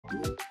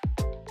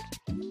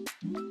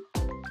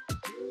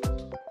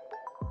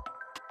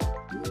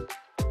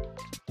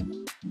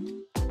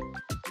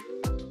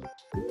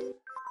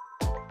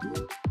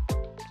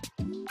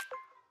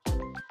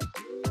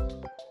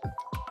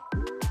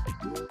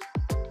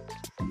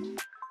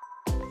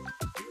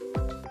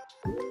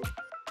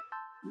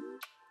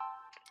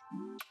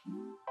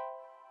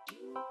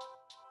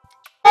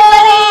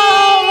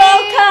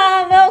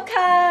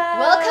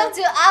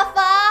welcome to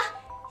AFA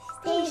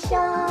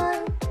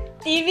Station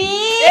TV.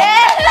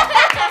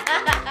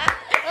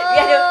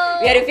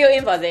 We had to fill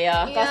in for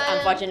Zaya because Yeah.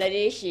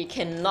 unfortunately she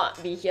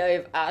cannot be here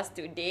with us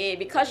today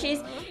because she's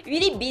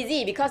really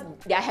busy because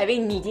they're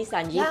having Niji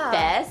Sanji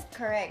Fest.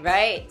 Correct.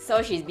 Right?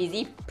 So she's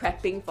busy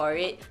prepping for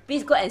it.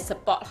 Please go and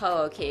support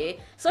her, okay?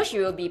 So she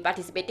will be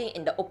participating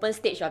in the open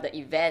stage of the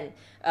event,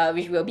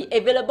 which will be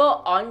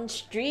available on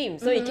stream.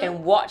 So you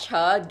can watch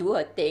her do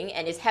her thing,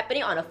 and it's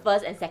happening on the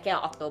 1st and 2nd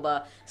of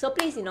October. So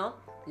please,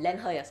 lend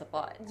her your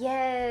support.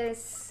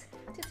 Yes.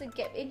 Just a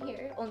gap in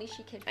here, only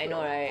she can I fill.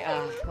 know,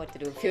 right? What to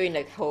do? Fill in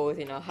the holes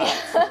in our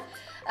hearts.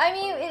 I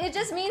mean, it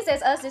just means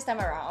there's us this time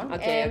around.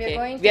 Okay, and okay. we're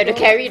going We have to go-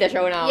 carry the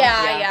show now.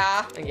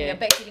 Yeah. Okay. Your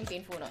back feeling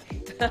painful not?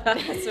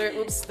 Sorry,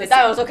 oops. That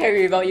I also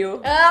carry without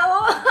you.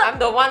 Oh. I'm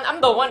the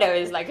one that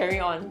is like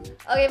carrying on.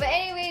 Okay, but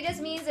anyway, it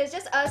just means it's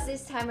just us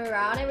this time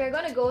around, and we're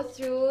gonna go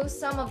through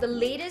some of the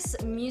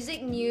latest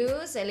music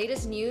news and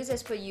latest news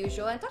as per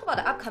usual, and talk about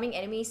the upcoming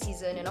anime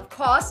season, and of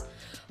course,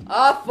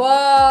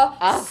 AFA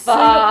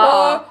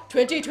Singapore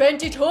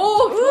 2022.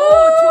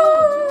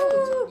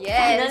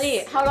 Yes.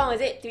 Finally, how long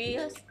is it? 3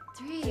 years?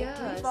 3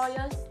 years. 4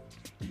 years?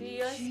 3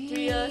 years? 3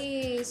 years?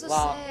 Jeez, so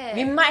Wow. sad.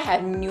 We might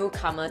have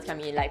newcomers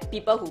coming in, like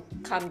people who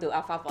come to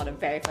Alpha for the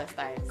very first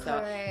time. So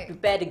Correct.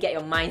 prepare to get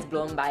your minds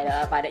blown by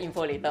the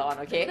info later on,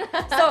 okay?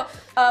 So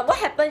what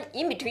happened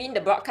in between the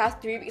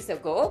broadcast 3 weeks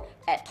ago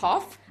at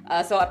TOF?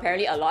 So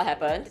apparently a lot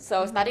happened.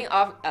 So starting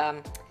off,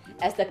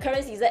 as the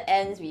current season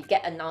ends, we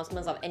get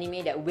announcements of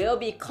anime that will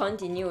be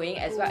continuing,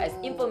 as well as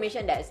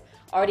information that has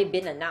already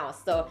been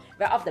announced. So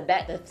right off the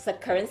bat, the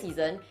current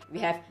season, we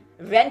have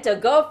Rent a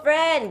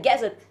Girlfriend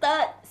gets a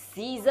 3rd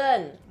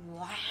season.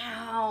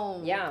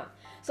 Wow. Yeah.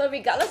 So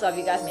regardless of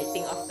you guys may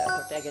think of the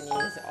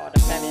protagonist or the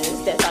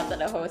feminist that started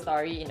the whole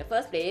story in the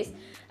first place,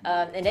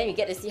 and then we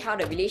get to see how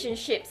the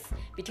relationships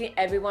between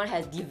everyone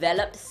has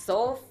developed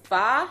so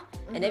far,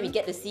 and then we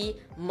get to see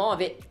more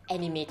of it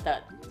animated,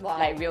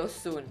 like real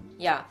soon.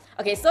 Yeah.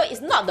 Okay, so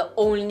it's not the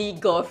only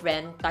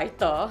girlfriend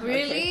title.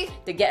 Really? Okay,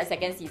 to get a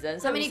 2nd season.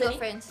 So How many recently,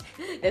 girlfriends?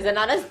 There's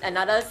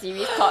another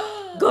series called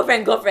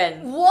Girlfriend.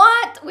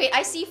 What? Wait,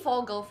 I see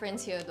 4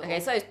 girlfriends here though.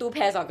 Okay, so it's 2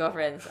 pairs of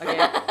girlfriends. Okay,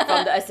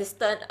 from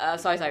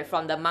the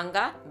from the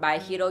manga by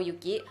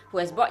Hiroyuki, who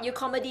has brought you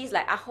comedies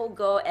like Aho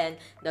Girl and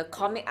The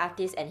Comic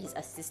Artist and His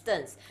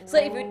Assistants. So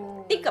if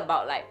you think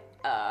about like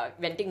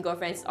renting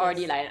girlfriends,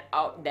 already like an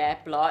out there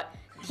plot.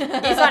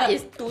 This one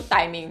is 2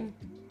 timing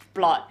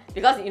plot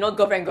because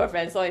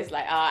girlfriend, so it's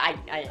like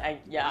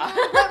yeah.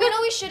 But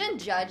we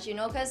shouldn't judge,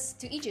 because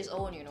to each his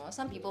own,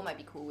 Some people might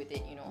be cool with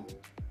it,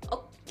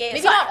 Okay,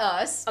 Maybe so not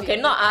us. Okay,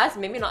 maybe. not us,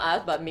 maybe not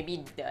us, but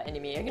maybe the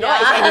anime. You know Yeah.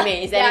 what? It's anime.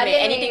 It's Yeah, anime. the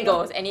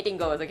anime, Anything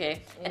goes.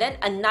 Okay. And then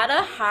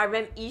another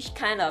harem-ish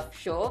kind of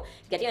show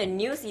getting a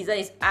new season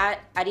is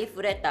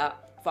Arifureta,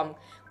 from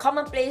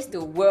commonplace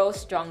to world's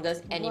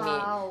strongest anime.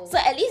 Wow. So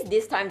at least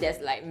this time there's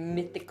like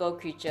mythical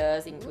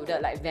creatures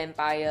included like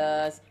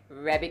vampires,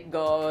 rabbit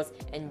girls,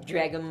 and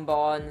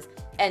dragonborns.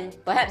 And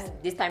perhaps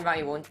this time round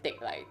it won't take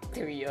like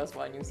 3 years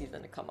for a new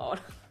season to come out.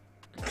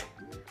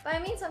 But I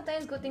mean,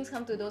 sometimes good things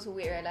come to those who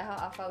wait, right? Like how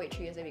Alpha wait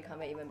 3 years and we come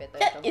back even better.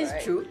 That is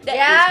right? true. That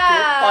Yeah. is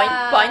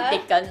true. Point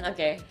taken.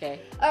 Okay.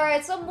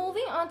 Alright, so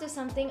moving on to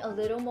something a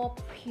little more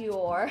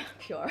pure.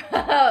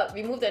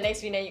 We move to the next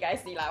screen and you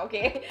guys see lah,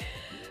 okay?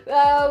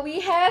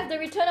 We have the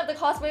return of the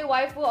cosplay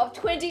waifu of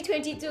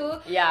 2022.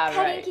 Yeah,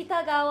 Karin right.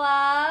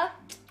 Kitagawa.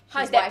 How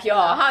is She's that waifu pure?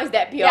 lah. How is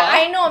that pure? Yeah,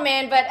 I know,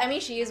 man, but I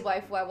mean, she is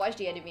waifu. I watched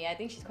the anime. I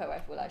think she's quite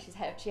waifu lah.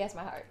 She has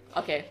my heart.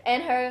 Okay.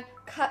 And her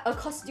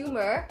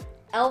costumer,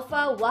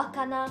 Alpha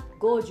Wakana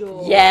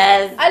Gojo.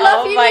 Yes. I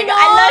love him. my God.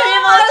 I love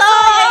him also.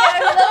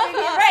 I love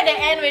him. Right at the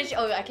end when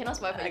I cannot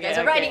spoil for you guys.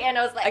 So right at the end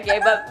I was like, Okay,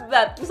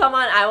 but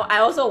someone I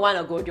also want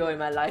a Gojo in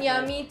my life. yeah,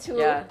 man. me too.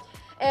 Yeah.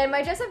 And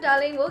My Dress Up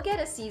Darling will get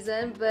a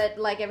season, but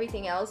like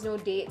everything else, no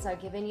dates are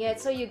given yet.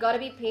 So you gotta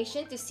be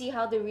patient to see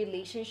how the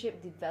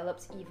relationship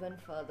develops even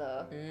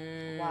further.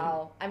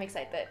 Wow, I'm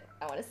excited.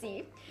 I wanna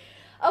see.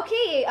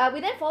 Okay, we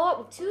then follow up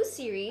with 2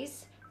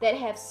 series that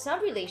have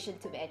some relation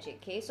to magic,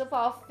 okay? So for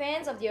our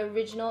fans of the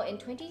original in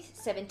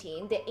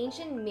 2017, The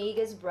Ancient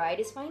Magus Bride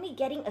is finally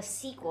getting a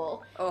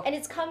sequel, and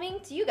it's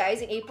coming to you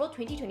guys in April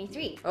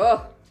 2023.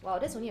 Oh, Wow,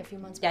 that's only a few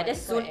months yeah, back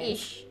that's before it ends.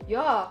 soon-ish.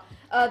 Yeah.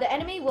 The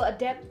anime will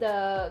adapt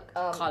the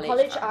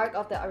college arc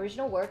of the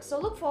original work, so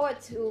look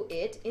forward to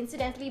it.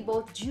 Incidentally,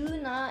 both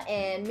Juna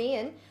and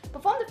Mayan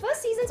performed the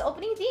first season's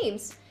opening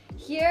themes.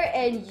 Here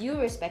and You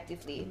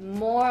respectively.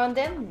 More on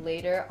them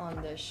later on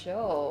the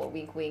show.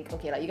 Wink wink.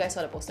 Okay, like you guys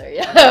saw the poster,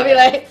 yeah? I'll be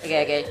like...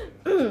 Okay.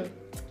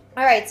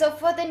 Alright, so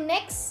for the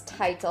next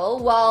title,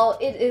 while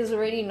it is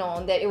already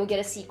known that it will get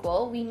a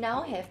sequel, we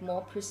now have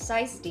more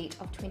precise date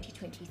of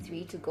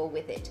 2023 to go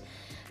with it.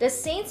 The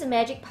Saints'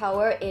 Magic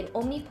Power in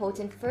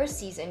Omnipotent first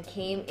season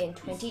came in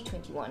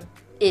 2021.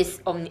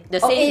 The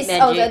Saints'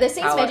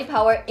 Magic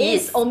Power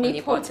is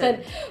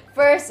Omnipotent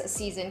first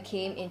season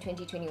came in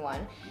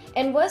 2021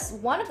 and was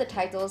one of the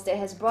titles that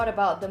has brought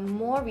about the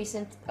more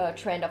recent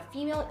trend of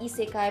female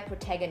isekai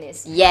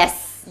protagonists.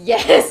 Yes.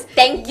 Yes.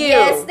 Thank you.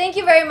 Yes, thank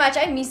you very much.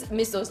 I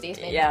miss those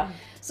days, man. Yeah.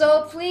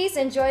 So please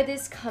enjoy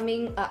this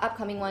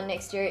upcoming one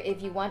next year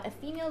if you want a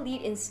female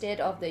lead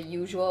instead of the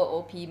usual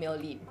OP male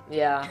lead.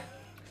 Yeah.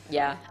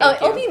 Yeah.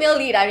 OP male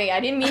lead, I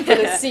didn't mean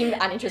to seem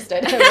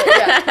uninterested. But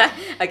yeah.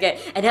 Okay,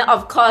 and then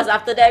of course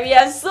after that we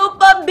have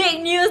super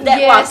big news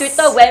that wow,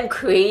 Twitter went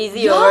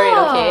crazy over it,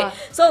 okay?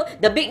 So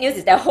the big news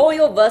is that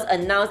Hoyoverse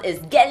announced its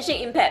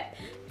Genshin Impact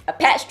a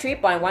patch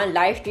 3.1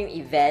 live stream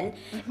event,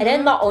 and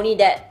then not only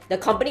that, the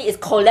company is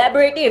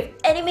collaborating with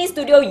anime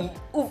studio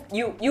UFO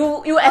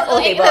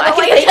table.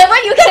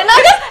 You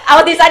cannot.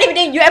 I was deciding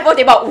between UFO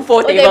table or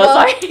UFO table.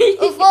 Sorry.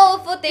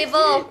 UFO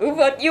table.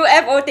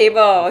 UFO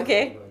table.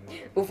 Okay.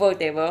 UFO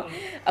table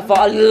for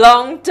a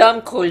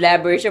long-term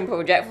collaboration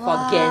project for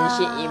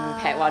Genshin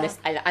Impact. Wow, there's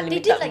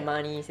unlimited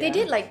money. They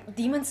did like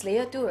Demon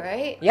Slayer too,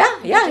 right?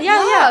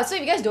 Yeah. So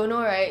if you guys don't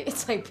know, right,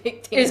 it's like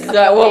big things. It's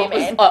like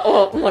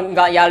oh my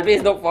god, yeah,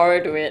 please look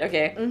forward to it.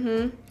 Okay.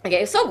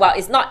 Okay, so while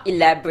it's not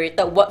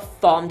elaborated what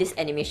form this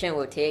animation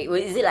will take,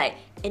 is it like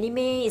anime?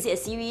 Is it a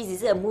series?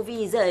 Is it a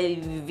movie? Is it a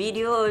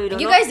video?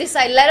 You guys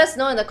decide. Let us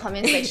know in the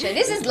comment section.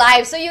 This is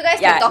live, so you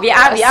guys can talk to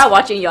us. We are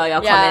watching your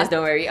comments.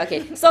 Don't worry.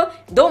 Okay, so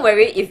don't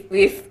worry if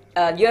with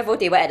UFO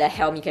table at the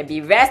helm, you can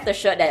be rest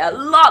assured that a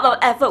lot of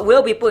effort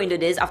will be put into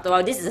this. After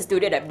all, this is a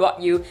studio that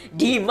brought you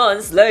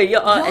Demon Slayer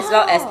as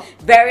well as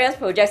various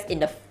projects in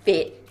the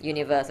Fate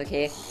universe.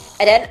 Okay,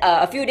 and then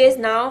a few days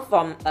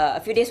from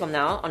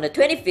now, on the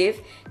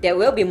 25th, there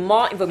will be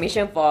more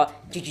information for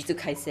Jujutsu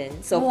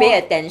Kaisen. So pay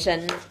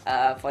attention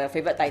for your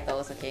favorite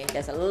titles. Okay,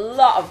 there's a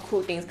lot of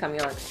cool things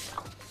coming on.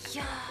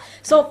 Yeah.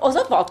 So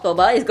also for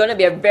October, it's going to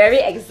be a very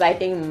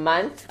exciting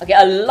month. Okay,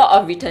 a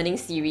lot of returning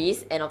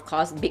series and of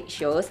course big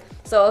shows.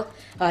 So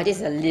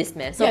this is a list,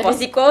 man. So for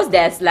sequels,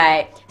 there's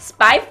like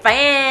Spy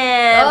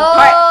Fam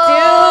Part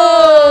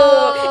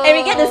 2, and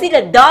we get to see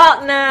the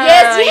dog now.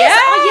 Yes. Oh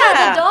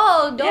yeah, the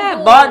dog.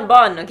 Yeah,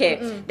 Bon. Okay.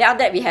 Then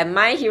after that, we have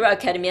My Hero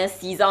Academia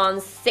season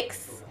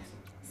 6.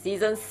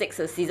 Season 6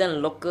 or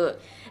season local.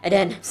 And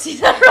then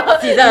season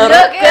rocket.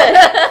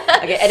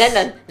 Okay, and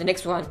then the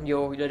next one,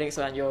 Bleach. The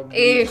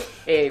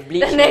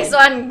next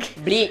one,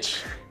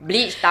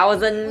 Bleach,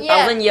 thousand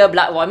year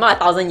blood war, not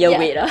 1,000 year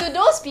wait. To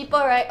those people,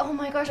 right? Oh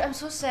my gosh, I'm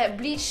so sad.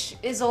 Bleach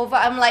is over.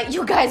 I'm like,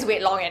 you guys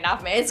wait long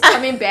enough, man. It's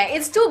coming back.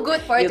 It's too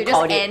good for it to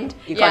just end.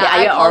 You called it.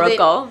 Are you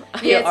Oracle?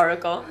 Are you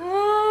Oracle?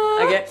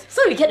 Okay,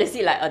 so we get to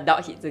see like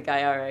adult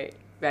Hitsugaya,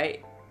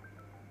 right?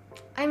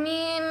 I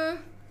mean,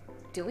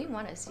 do we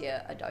want to see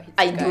a adult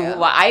Hitsugaya?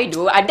 I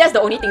do. That's the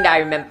only thing that I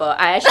remember.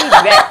 I actually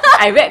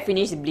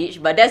finished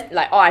Bleach, but that's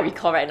like all I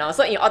recall right now.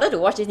 So in order to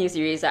watch this new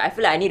series, I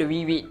feel like I need to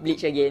reread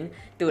Bleach again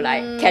to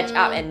like catch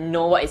up and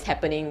know what is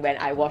happening when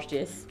I watch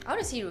this. I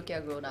want to see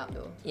Rukia grown up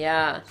though.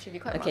 Yeah. Should be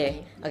quite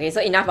funny. Okay, so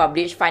enough of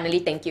Bleach. Finally,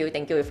 thank you,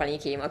 we finally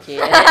came. Okay,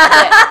 and then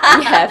after that,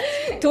 we have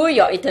To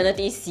Your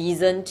Eternity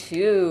Season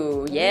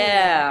 2.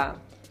 Yeah.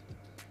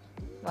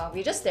 Wow,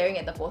 we're just staring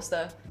at the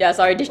poster. Yeah,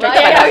 sorry,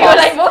 distracted by the horse.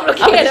 Like both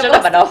looking at the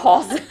by the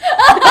horse. The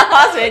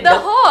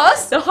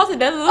horse? The horse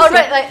doesn't look. Oh,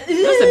 right, like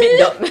looks a bit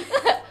dumb.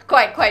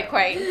 Quite.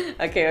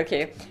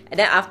 Okay. And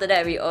then after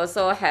that, we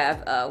also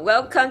have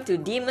Welcome to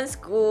Demon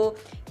School,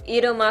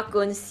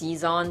 Iruma-kun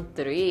Season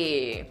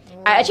 3.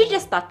 I actually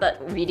just started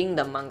reading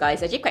the manga.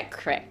 It's actually quite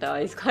cracked.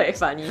 It's quite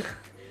funny.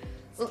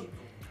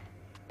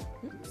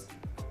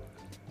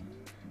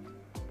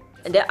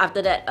 And then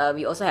after that,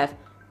 we also have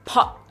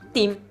Pop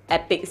Team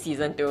Epic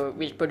Season 2,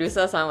 which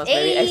producer Sun was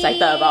very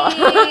excited about.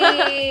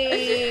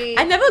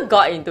 I never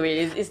got into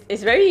it.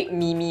 It's very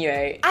memey,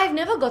 right? I've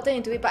never gotten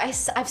into it, but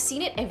I've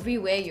seen it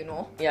everywhere, you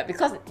know. Yeah,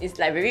 because it's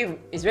like very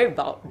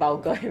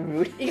vulgar and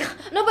rude. Yeah.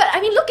 No, but I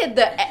mean, look at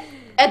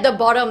the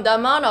bottom, the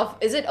amount of,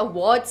 is it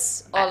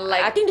awards or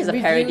I think there's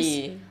reviews? A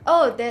parody.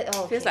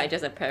 Okay. Feels like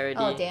just a parody.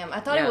 Oh damn, I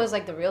thought it was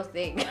like the real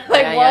thing.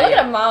 Look at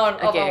the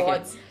amount of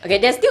awards. Okay,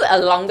 there's still a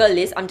longer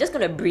list. I'm just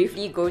gonna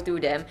briefly go through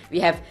them. We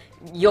have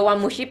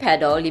Yowamushi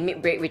Pedal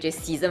Limit Break, which is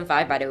season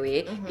 5 by the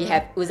way. We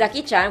have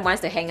Uzaki-chan Wants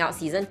to Hang Out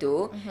season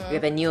 2. We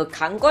have a new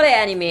Kankore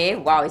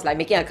anime. Wow, it's like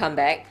making a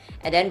comeback.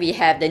 And then we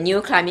have the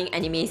new climbing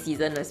anime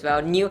season as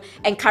well. New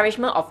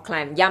Encouragement of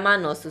Climb, Yama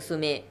no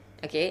Susume.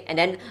 Okay, and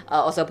then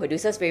also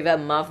producer's favorite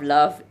Muff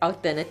Love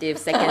Alternative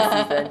second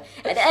season.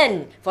 And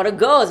then for the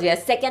girls, we have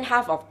second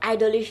half of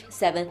Idolish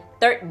 7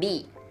 third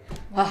B.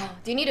 Wow.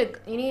 Do you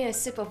need a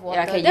sip of water?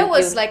 Yeah, okay, that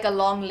was like a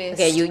long list.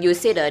 Okay, you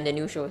say the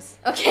new shows.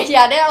 Okay,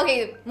 yeah.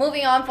 Then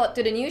moving on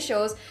to the new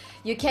shows.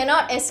 You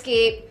cannot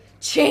escape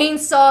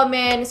Chainsaw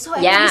Man. So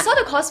we saw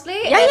the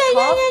cosplay.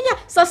 Yeah.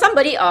 So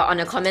somebody on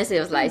the comments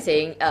was like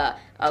saying,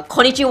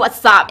 "Konnichiwa,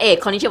 what's up? Hey,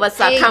 konnichiwa, what's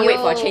up? Can't wait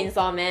for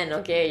Chainsaw Man."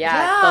 Okay,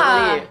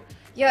 totally.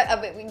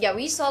 Yeah,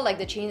 we saw like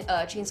the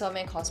Chainsaw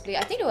Man cosplay.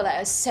 I think there were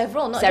like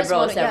several.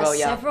 Several.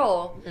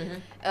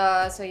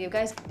 So you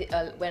guys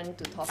went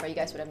to TOF, right? You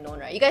guys would have known,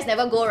 right? You guys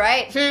never go,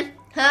 right?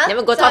 Huh?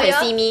 Never go So top and you're-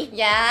 see me.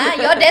 Yeah,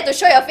 you're there to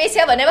show your face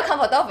here, but never come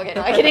for top. Okay,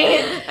 no, I'm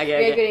kidding.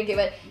 Okay.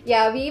 But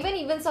yeah, we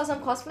even saw some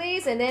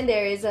cosplays, and then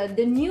there is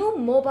the new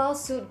mobile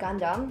suit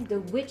Gundam,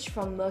 the Witch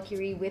from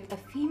Mercury, with a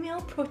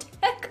female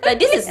protagonist. Like,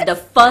 this is the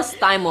first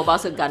time Mobile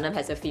Suit Gundam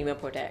has a female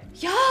protag.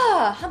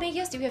 Yeah, how many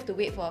years do we have to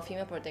wait for a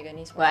female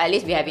protagonist? Well, at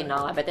least we have it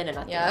now. Better than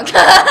nothing. Yeah.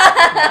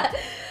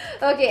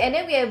 Okay, and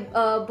then we have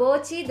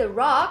Bochi the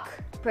Rock,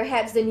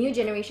 perhaps the new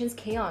generation's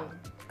K-On!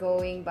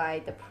 Going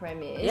by the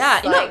premise. Yeah,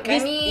 like,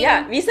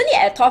 recently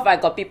at TOF, I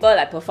got people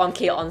like perform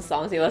K-On!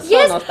 Songs. It was so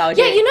yes,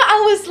 nostalgic. yeah,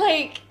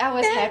 I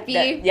was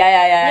happy.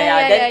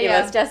 Then it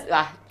was just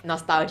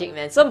nostalgic,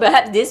 man. So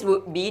perhaps this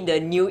would be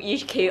the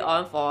new-ish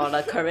K-On! For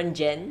the current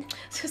gen.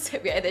 So sad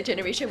we're at that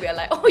generation, we're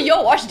like, oh, you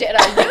watch that,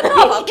 you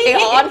know about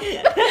K-On!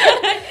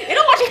 You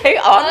don't watch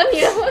K-On!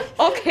 You know?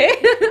 Okay.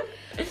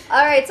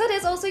 Alright, so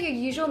there's also your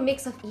usual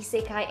mix of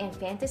isekai and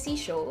fantasy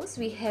shows.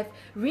 We have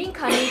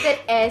reincarnated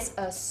as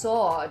a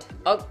sword.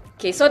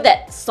 Okay, so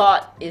that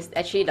sword is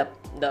actually the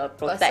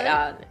protect.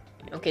 Person?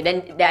 Okay,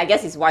 then I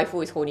guess his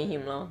waifu is holding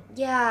him, lor.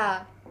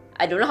 Yeah.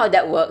 I don't know how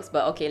that works,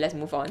 but okay, let's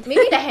move on.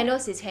 Maybe the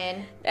handle's his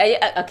hand. Okay,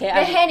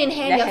 The hand in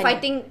hand, the you're hand.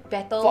 fighting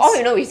battles. For all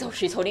you know,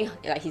 she's holding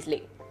like his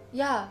leg.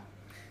 Yeah.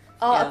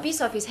 Or Yeah. a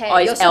piece of his hand.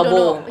 Or You his also don't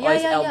elbow, know. or Yeah,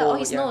 his yeah, elbow, or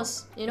his yeah.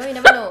 nose. You know, you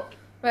never know.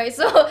 Right,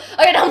 so,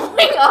 okay, now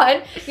moving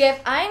on. We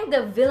have I'm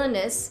the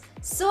villainess,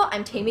 so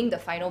I'm taming the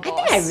final boss.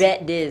 I think I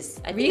read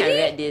this.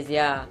 Really?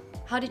 Yeah.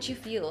 How did you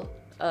feel?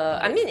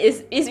 I mean,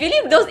 it's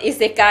really those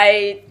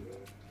isekai.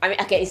 I mean,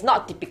 okay, it's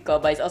not typical,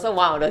 but it's also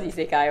one of those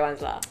isekai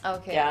ones, lah.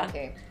 Okay, Yeah.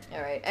 okay.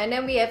 Alright, and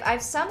then we have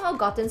I've somehow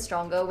gotten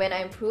stronger when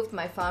I improved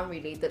my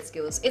farm-related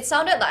skills. It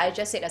sounded like I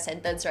just said a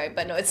sentence, right?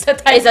 But no, it's a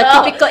title. It's a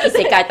typical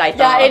isekai title.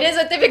 Yeah, it is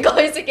a typical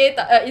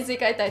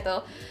isekai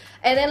title.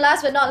 And then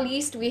last but not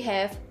least, we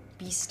have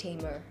Beast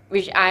Tamer.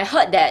 Which I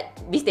heard that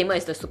Beast Tamer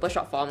is the super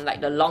short form,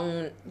 like the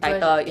long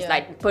title. It's yeah.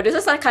 like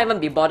producers can't even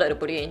be bothered to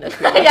put it in the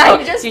script. Yeah,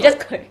 so you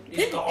just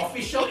It's the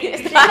official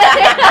English.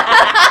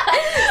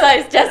 so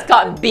it's just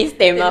called Beast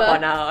Tamer Tamer. for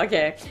now.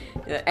 Okay.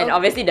 And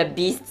obviously the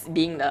beasts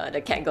being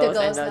the cat the girls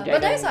and girls the lah. dragon.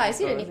 But that's how I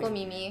see the girls. Nico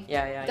Mimi.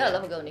 Yeah. Gotta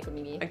love a girl Nico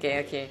Mimi.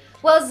 Okay.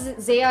 Well,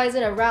 Zaya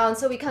isn't around,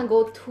 so we can't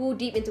go too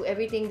deep into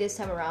everything this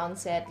time around,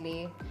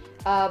 sadly.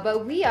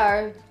 But we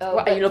are.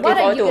 What are you looking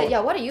forward to? Yeah,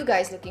 what are you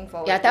guys looking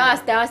forward Yeah, to?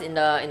 tell us in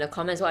the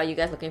comments what are you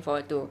guys looking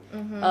forward to.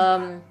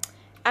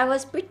 I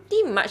was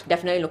pretty much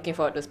definitely looking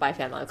forward to Spy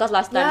Family because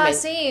last time Yeah,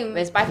 same.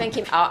 when Spy Fam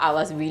came out, I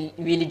was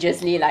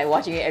religiously like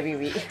watching it every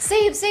week.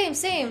 Same.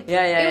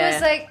 Yeah, It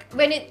was like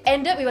when it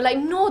ended, we were like,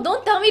 no,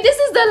 don't tell me this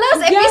is the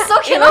last Yeah,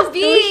 episode. it Cannot was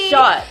be. too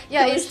short.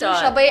 Yeah, Too it's too short.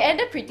 short. But it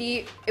ended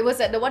pretty. It was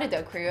at the one at the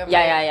aquarium.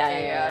 right?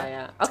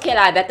 Yeah. Okay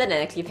lah, better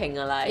than a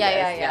cliffhanger lah. I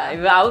guess.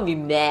 Yeah. I would be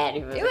mad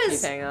if it It was a was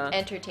cliffhanger.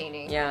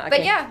 entertaining. Yeah, But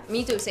okay. yeah,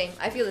 me too. Same.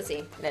 I feel the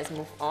same. Let's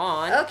move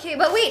on. Okay,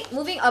 but wait,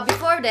 moving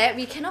before that,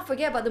 we cannot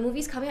forget about the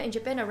movies coming out in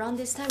Japan around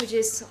this time, which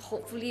is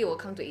hopefully it will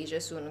come to Asia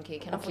soon. Okay,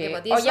 cannot forget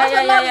about this. Oh Last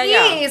but not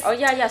yeah. least, Oh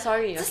yeah.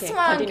 Sorry. Just Okay.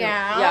 one Continue.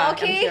 girl, Yeah.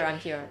 okay? I'm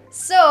here.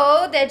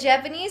 So the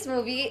Japanese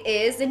movie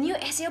is the new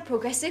SEO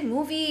progressive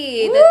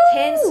movie, the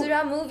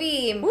Tensura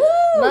movie,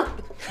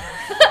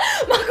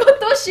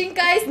 Makoto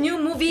Shinkai's new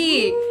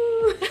movie,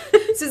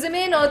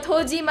 Suzume no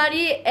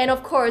Tojimari, and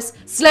of course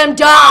Slam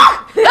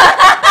Dunk.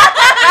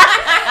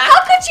 How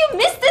could you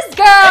miss this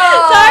girl?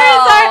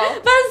 Sorry.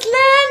 But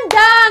Slam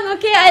Dunk.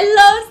 Okay, I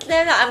love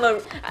Slam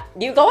Dunk.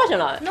 Do you go watch or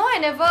not? No, I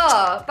never.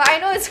 But I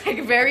know it's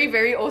like very,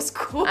 very old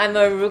school. I'm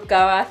a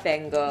Rukawa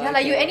fangirl. Yeah,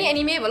 like you any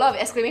anime with a lot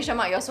of exclamation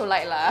mark, you're so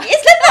like lah.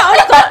 It's Slam Dunk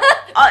only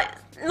got.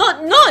 No.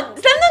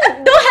 Slam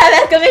Dunk don't have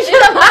exclamation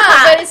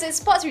mark. But it's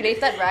sports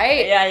related,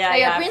 right? Yeah.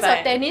 Like your Prince of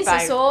Tennis fine,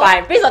 also.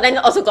 Fine. Prince of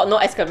Tennis also got no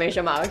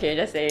exclamation mark. Okay,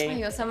 just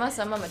saying. Ayo,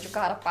 sama-sama maju ke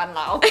harapan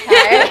lah,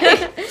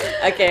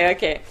 okay?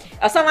 Okay.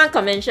 Someone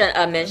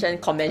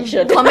mentioned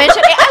convention.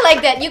 Convention. Hey, I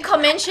like that. You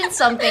mentioned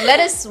something. Let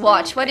us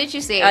watch. What did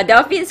you say?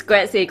 Delphine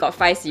Squared say got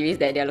 5 series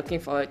that they're looking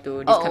forward to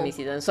this Uh-oh. coming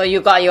season. So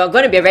you're going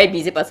to be a very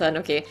busy person,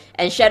 okay?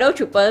 And Shadow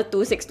Trooper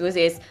 262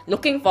 says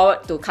looking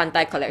forward to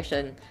Kantai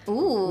Collection.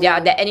 Ooh. Yeah,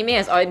 the anime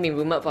has already been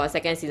rumored for a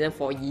second season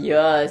for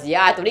years.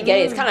 Yeah, I totally get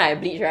it. It's kind of like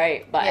Bleach,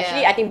 right? But Yeah.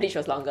 actually, I think Bleach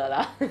was longer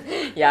lah.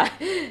 Yeah.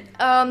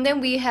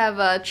 Then we have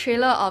a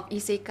trailer of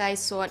Isekai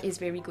Sword is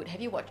very good.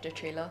 Have you watched the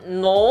trailer?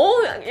 No,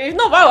 if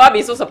not, why would I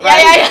be so surprised?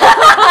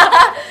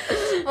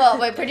 Yeah. Well,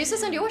 wait, producer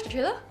son, do you watch the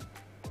trailer?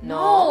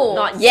 No,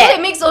 not So yet.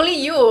 it makes only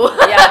you.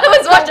 Yeah.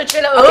 Let's watch the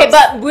trailer. Okay, Oops.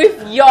 but with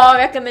your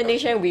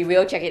recommendation, we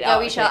will check it Yeah,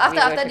 out. we shall. Okay,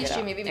 After will check this it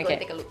stream, out. maybe we go and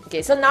take a look.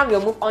 Okay, so now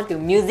we'll move on to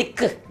music.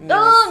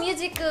 Oh,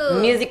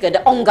 musical. Musical, the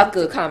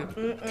ongaku, come,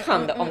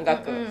 the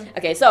ongaku.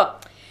 Okay, so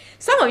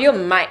some of you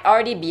might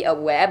already be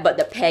aware, but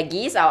the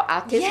Peggies, our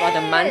artist for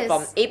the month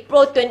from Yes.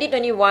 April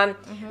 2021,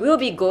 will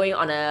be going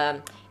on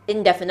a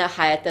indefinite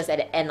hiatus at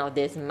the end of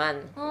this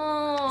month.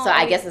 Oh, So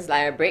I guess it's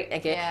like a break.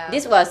 Okay, Yeah.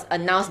 this was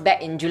announced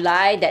back in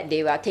July that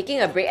they were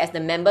taking a break as the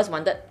members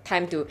wanted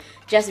time to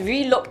just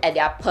relook at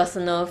their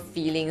personal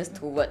feelings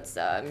towards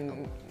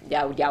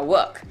their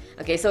work.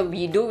 Okay, so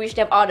we do wish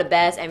them all the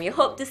best and we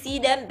hope to see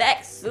them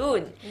back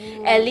soon.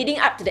 And leading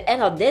up to the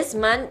end of this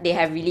month, they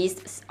have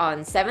released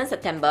on 7th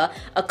September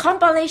a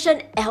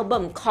compilation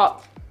album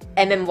called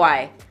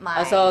MMY,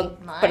 also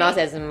pronounced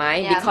as Mai,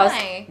 Yeah, because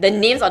Mai. the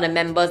names of the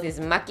members is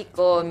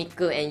Makiko,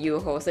 Miku, and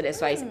Yuho, so that's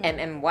why it's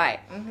MMY.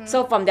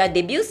 So from their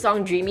debut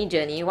song Dreamy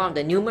Journey, one of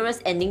the numerous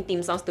ending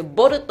theme songs to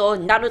Boruto,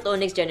 Naruto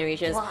Next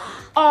Generations,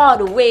 all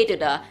the way to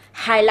the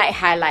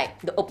highlight,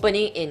 the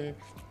opening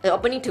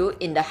two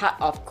in the heart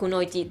of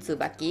Kunoichi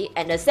Tsubaki,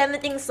 and the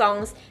 17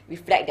 songs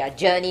reflect their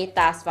journey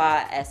thus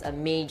far as a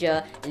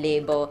major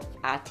label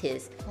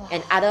artist.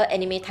 And other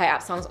anime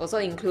tie-up songs also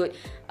include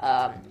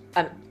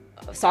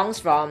songs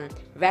from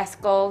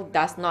Rascal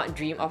Does Not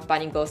Dream of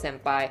Bunny Girl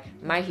Senpai,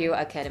 My Hero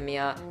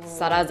Academia,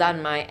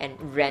 Sarazan Mai, and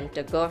Rent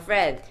a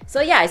Girlfriend.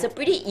 So yeah, it's a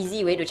pretty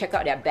easy way to check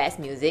out their best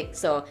music.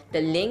 So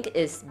the link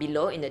is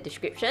below in the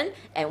description.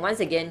 And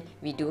once again,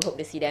 we do hope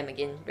to see them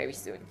again very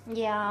soon.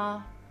 Yeah.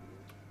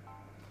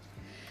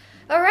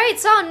 Alright,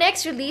 so our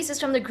next release is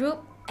from the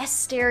group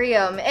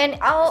Asterium. And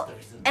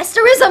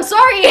Asterism,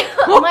 sorry!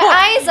 My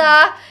eyes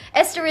are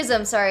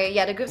Asterism, sorry.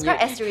 Yeah, the group's called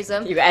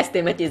Asterism. You got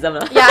astigmatism.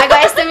 Yeah, I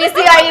got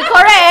astigmatism. Yeah, you're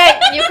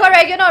correct. You're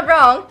correct. You're not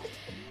wrong.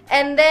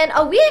 And then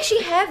we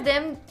actually have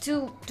them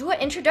to do an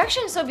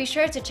introduction, so be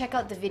sure to check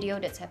out the video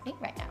that's happening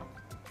right now.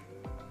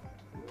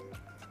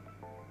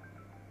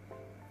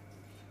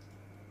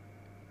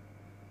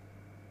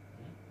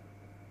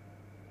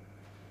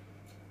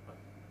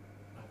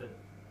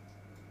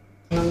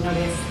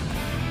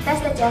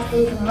私たちアス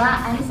テリズム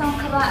はアニソン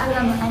カバーアル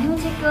バム「アニム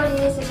ジック」をリ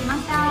リースしま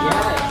した。ありが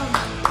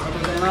とう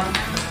ございます。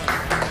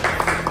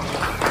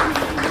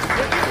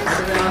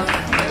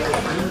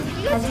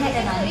初め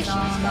てのアニソン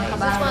のカ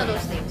バーアルバムなんで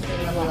すけ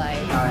れども、呪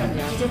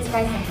術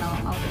廻戦のオ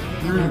ー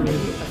プニングで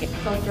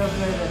東京ブル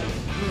ー、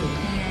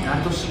ナ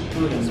ルトシッ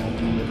プレンのオー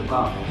プニングと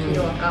か、ヒ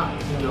ロアカ、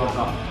ヒロア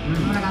カ、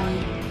モラガミ、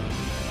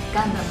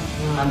ガンダム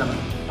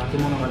化け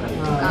物語とか、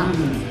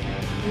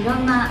いろ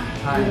んな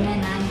有名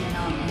なアニメ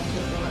の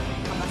曲を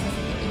カバーさせ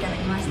ていただ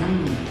きました。な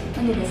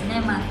んでですね、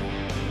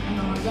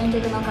原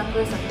曲のかっこ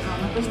よさとかを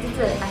残しつ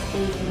つ、アステ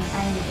リズムア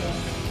レンジし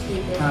て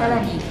いて、さら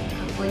にかっ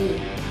こいい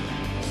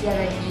仕上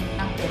がりに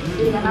なってい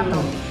るかなと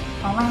思い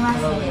ま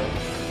すので、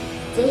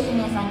ぜひ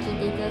皆さん聴い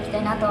ていただきた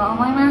いなと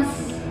思いま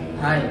す。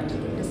はい。聴い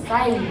てくだ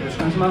さい。よろし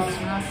くお願いします。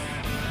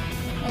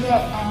で、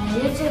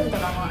YouTube と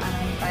かもいっ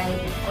ぱい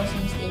更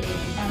新していて、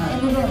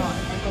MV もいっぱい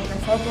公開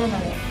されているの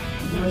で、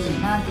見てほしい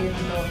なというの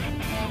と、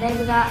ライ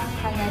ブが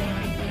海外で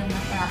もできるようにな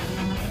ったら、い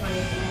ろんなところ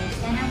で試合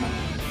したいなと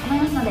思い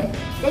ますので、ぜひ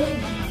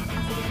皆さ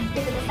ん遊びに来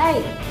てください。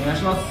お願い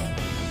します。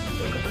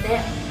ということで、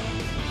ア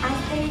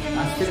ステリズムでし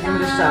た。アステリズム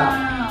でした。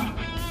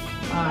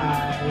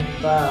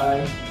バ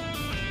イ。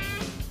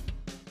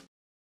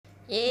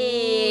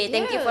Yay!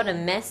 Thank you for the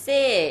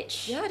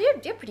message. Yeah,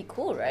 they're pretty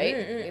cool, right?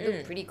 They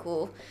look pretty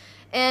cool.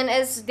 And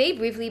as they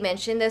briefly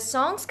mentioned, the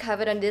songs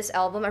covered on this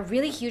album are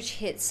really huge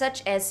hits,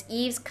 such as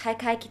Eve's Kai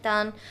Kai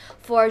Kitan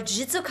for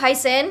Jujutsu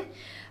Kaisen.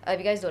 If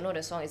you guys don't know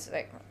the song, it's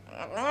like...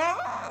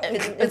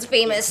 it's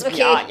famous,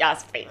 okay? Yeah,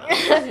 it's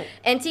famous.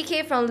 And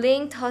TK from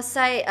Ling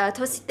Toshite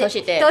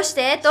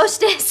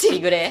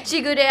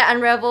Shigure.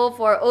 Unravel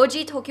for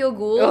OG Tokyo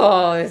Ghoul.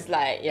 Oh, it's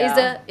like,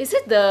 yeah. Is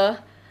it the...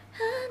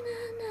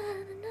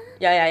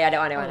 Yeah, that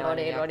one.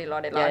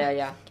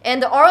 Yeah.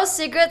 And the Oral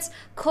Cigarettes,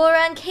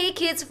 Koran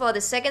K-Kids for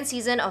the second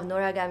season of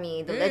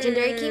Noragami. The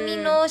legendary Kimi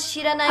no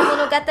Shiranai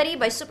Monogatari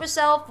by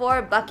Supercell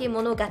for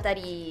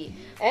Bakemonogatari.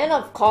 And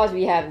of course,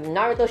 we have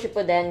Naruto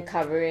Shippuden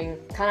covering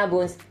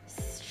Kanabun's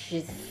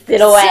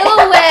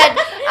silhouette.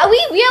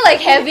 We are like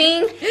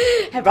having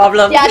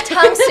problems. Yeah,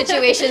 tongue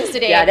situations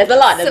today. Yeah, there's a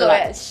lot.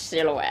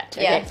 Silhouette.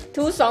 Okay. Yeah.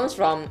 2 songs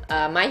from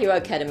My Hero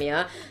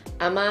Academia,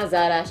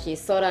 Amazarashi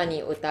Sora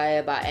ni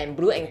Utaeba and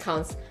Blue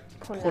Encounts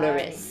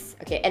Polaris.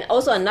 Okay, and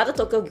also another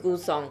Tokyo Ghoul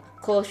song,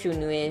 Ko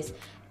Shunue's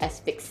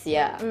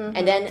Asphyxia.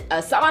 And then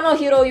Sawano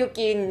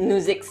Hiroyuki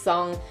music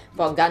song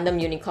for Gundam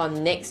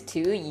Unicorn Next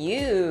to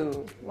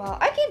You. Wow,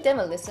 I gave them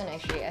a listen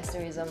actually,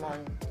 Asterism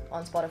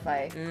on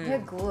Spotify. They're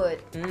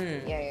good.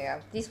 Yeah.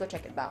 Please go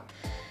check it out.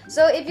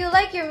 So if you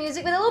like your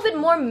music with a little bit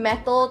more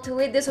metal to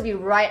it, this will be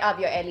right up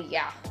your alley.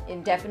 Yeah,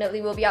 it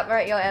definitely will be up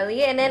right your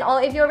alley. And then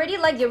if you already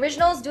like the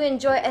originals, do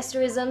enjoy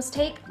Asterism's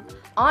take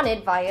on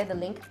it via the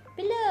link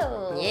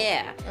below.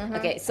 Yeah.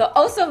 Okay, so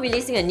also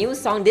releasing a new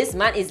song this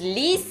month is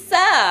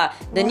Lisa.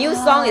 The new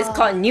song is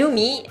called New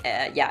Me.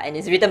 And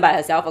it's written by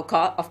herself, of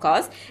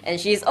course. And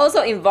she's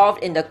also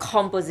involved in the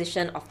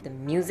composition of the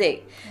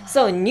music.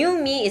 So New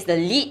Me is the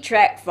lead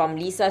track from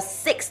Lisa's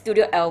 6th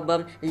studio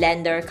album,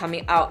 Lander,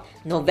 coming out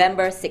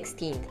November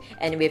 16th.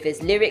 And with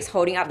its lyrics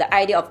holding up the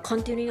idea of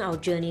continuing our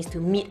journeys to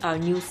meet our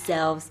new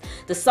selves,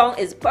 the song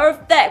is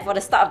perfect for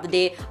the start of the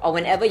day or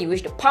whenever you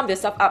wish to pump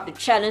yourself up to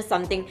challenge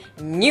something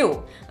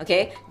new.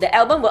 Okay, the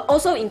album will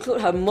also include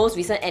her most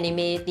recent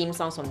anime theme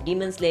songs from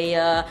Demon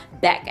Slayer,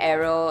 Back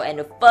Arrow, and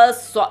the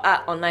first Sword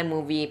Art Online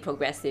movie,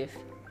 Progressive.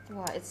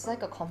 Wow, it's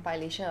like a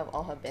compilation of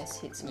all her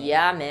best hits. Man.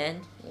 Yeah, man.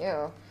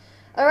 Yeah.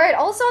 Alright,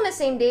 also on the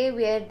same day,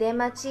 we had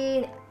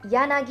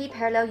Demachiyanagi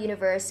Parallel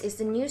Universe is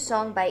the new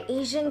song by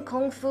Asian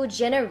Kung Fu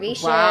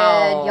Generation.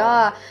 Wow.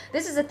 Yeah,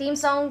 this is a theme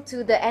song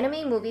to the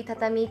anime movie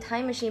Tatami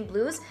Time Machine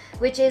Blues,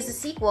 which is the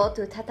sequel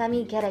to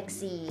Tatami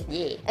Galaxy.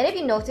 Yeah. And if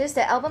you notice,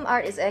 the album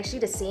art is actually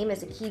the same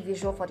as the key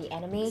visual for the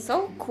anime.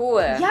 So cool.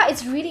 Yeah,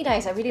 it's really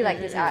nice. I really like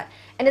this art.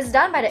 And it's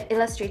done by the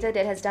illustrator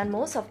that has done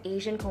most of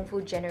Asian Kung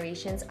Fu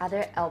Generation's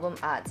other album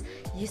arts,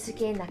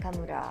 Yusuke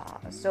Nakamura.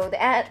 So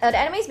the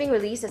anime is being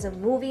released as a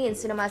movie in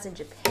cinemas in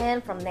Japan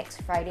from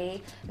next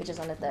Friday, which is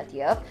on the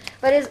 30th.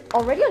 But it's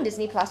already on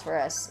Disney Plus for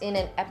us in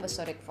an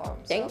episodic form.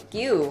 So, Thank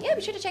you. yeah,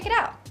 be sure to check it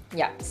out.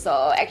 Yeah,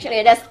 so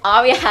actually that's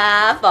all we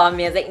have for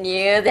music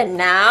news, and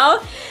now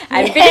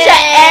I'm pretty sure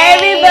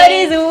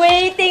everybody's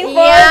waiting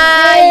for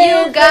this.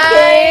 you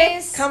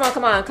guys. Okay. Come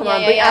on,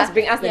 Yeah,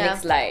 bring us the yeah.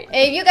 next slide.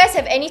 If you guys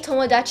have any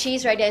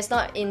Tomodachis right that's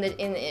not in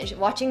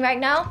watching right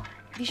now,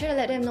 be sure to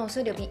let them know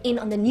so they'll be in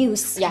on the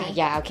news.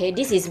 Yeah, okay.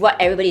 This is what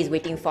everybody is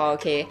waiting for,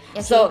 okay?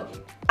 Okay. So,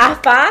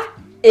 AFA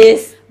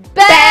is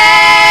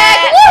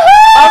Back!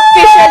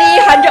 officially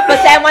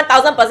 100%,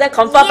 1000%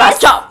 confirmed plus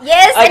chop.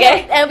 Yes,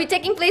 Okay. and it'll be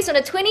taking place on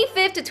the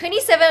 25th to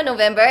 27th of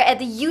November at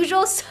the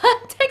usual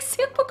Suntec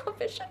Singapore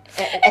Convention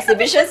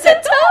Exhibition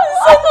Center.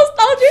 So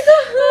nostalgic.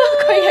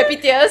 Crying happy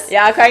tears.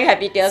 Yeah, crying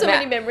happy tears. So man.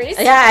 many memories.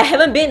 Yeah, I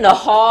haven't been in the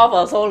hall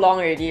for so long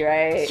already,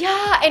 right?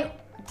 Yeah, and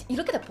you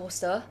look at the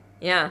poster,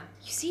 Yeah.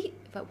 you see,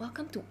 but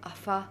welcome to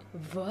AFA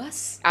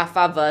Verse.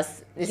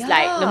 AFAverse. It's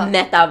like the Yeah.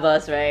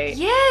 metaverse, right?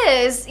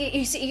 Yes,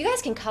 you see, you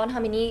guys can count how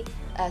many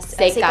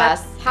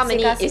Sekas. How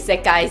many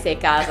sekas?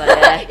 isekai are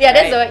there? Yeah,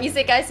 that's right? the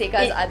isekai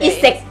sekas are there.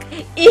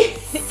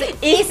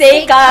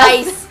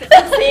 Isekais.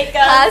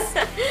 Isekas.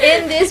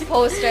 in this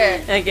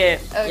poster. Okay.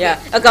 Okay. Yeah.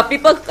 I got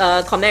people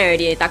comment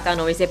already. Takan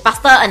always say,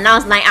 Pastor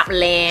announce line up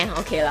leh.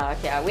 Okay lah.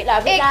 Okay lah. Wait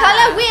lah. Hey,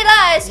 Carla, wait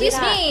lah, excuse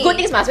Wait lah. me. Good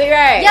things must wait,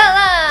 right? Yeah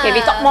lah. Okay,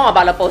 we talk more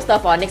about the poster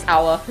for next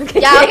hour.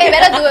 Yeah, okay,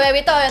 better do it.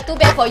 We thought too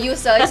bad for you,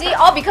 sir. You see,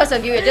 all because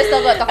of you. We're just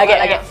not gonna talk Okay,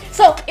 about okay. it.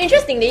 So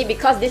interestingly,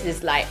 because this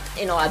is like,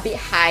 you know, a bit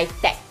high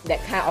tech, that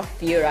kind of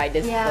feel, right?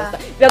 This Yeah. poster.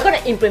 We're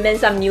gonna implement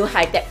some new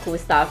high tech cool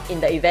stuff in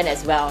the event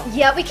as well.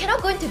 Yeah, we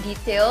cannot go into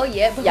detail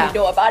yet, but Yeah. we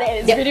know about it.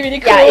 It's Yeah, really, really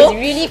cool. Yeah, it's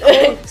really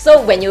cool.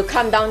 So when you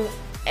come down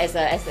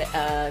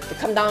to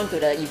come down to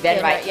the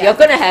event, Yeah, right, right, yeah. you're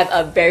gonna have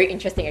a very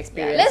interesting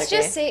experience. Let's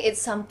okay? just say it's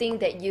something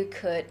that you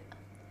could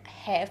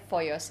have for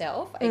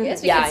yourself. I Mhm. guess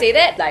we Yeah, can say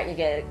that. Like you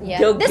can Yeah,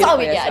 build that's gifts all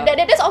for we. Yeah,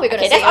 yourself. that's all we're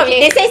gonna Okay, say. that's all.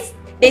 Okay?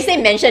 They say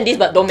mention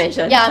this, but don't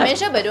mention. Yeah,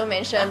 mention but don't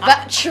mention.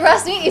 But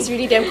trust me, it's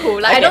really damn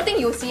cool. Like I Okay. don't think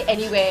you'll see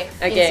anywhere.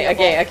 in Okay,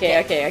 Singapore.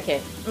 okay.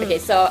 Okay,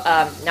 so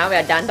now we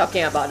are done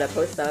talking about the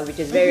poster, which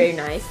is very, very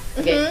nice.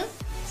 Okay,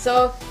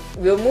 so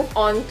we'll move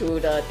on to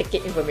the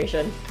ticket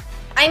information.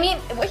 I mean,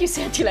 what you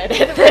said to like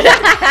that?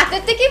 The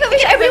ticket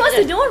information everyone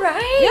wants to know,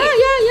 right?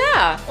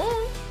 Yeah.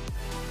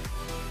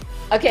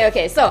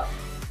 Okay, so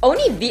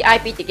only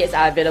VIP tickets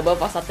are available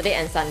for Saturday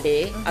and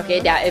Sunday. Okay,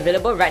 they are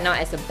available right now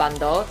as a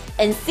bundle.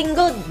 And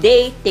single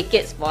day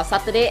tickets for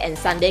Saturday and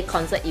Sunday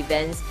concert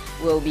events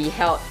will be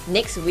held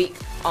next week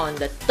on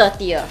the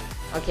 30th.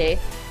 Okay,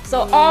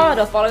 so all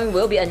the following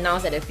will be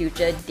announced at a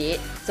future date.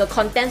 So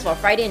contents for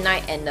Friday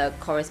night and the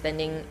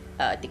corresponding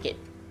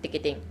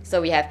ticketing. So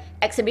we have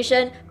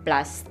exhibition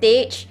plus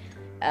stage,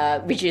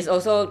 which is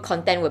also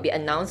content will be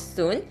announced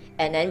soon.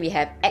 And then we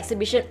have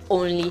exhibition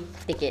only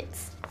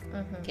tickets.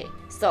 Okay,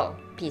 so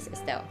please,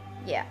 Estelle.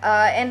 Yeah.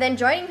 And then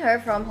joining her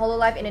from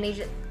Hololive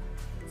Indonesia.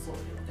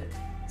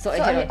 So, Sorry,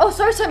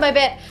 my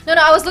bad. No,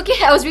 I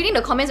was reading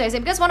the comments and I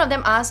said because one of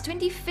them asked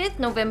 25th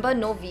November,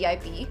 no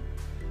VIP.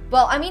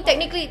 Well, I mean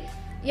technically,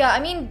 yeah, I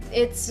mean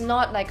it's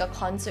not like a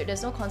concert.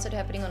 There's no concert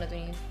happening on the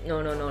 20th.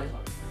 no.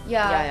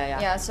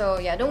 Yeah. So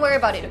yeah, don't worry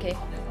about it. Okay.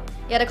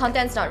 Yeah, the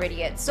content's not ready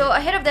yet. So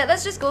ahead of that,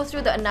 let's just go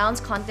through the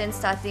announced content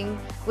starting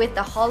with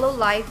the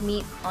Hololive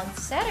meet on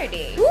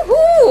Saturday.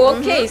 Woohoo!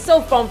 Okay,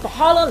 so from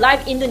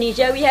Hololive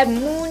Indonesia, we have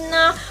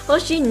Muna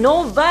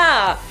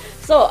Hoshinova.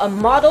 So a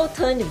model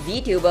turned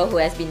VTuber who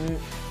has been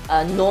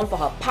known for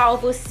her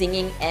powerful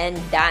singing and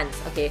dance.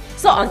 Okay,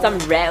 so on some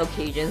rare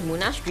occasions,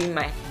 Muna's stream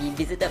might be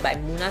visited by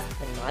Muna's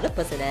another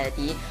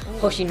personality,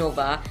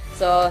 Hoshinova.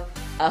 So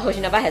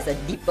Hoshinova has a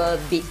deeper,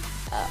 big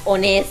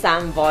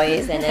one-san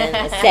voice and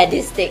then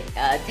sadistic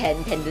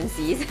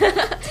tendencies.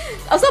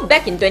 Also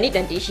back in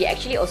 2020, she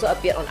actually also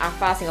appeared on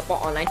AFA Singapore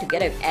Online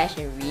together with Ash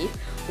and Reeve,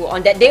 who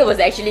on that day was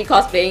actually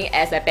cosplaying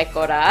as a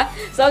Pekora.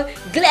 So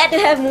glad to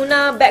have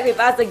Muna back with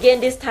us again,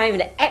 this time in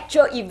the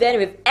actual event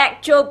with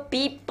actual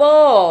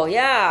people.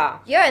 Yeah.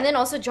 Yeah, and then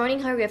also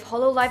joining her we have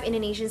Hololive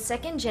Indonesia's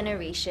second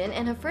generation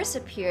and her first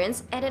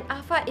appearance at an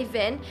AFA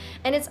event,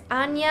 and it's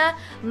Anya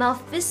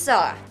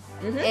Malfissa.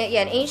 Yeah,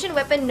 an ancient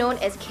weapon known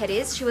as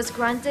Keris. She was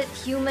granted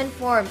human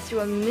form through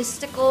a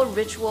mystical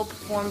ritual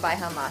performed by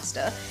her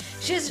master.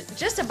 She's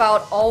just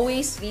about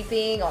always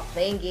sleeping or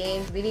playing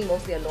games, living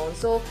mostly alone.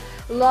 So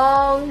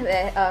long,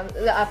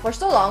 for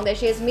so long that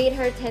she has made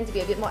her tend to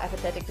be a bit more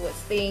apathetic towards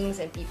things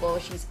and people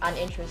she's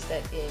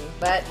uninterested in.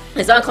 But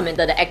And someone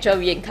commented the actual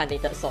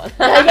reincarnated sword.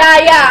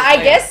 yeah,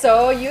 I guess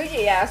so.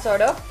 Usually, yeah,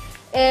 sort of.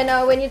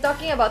 And when you're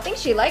talking about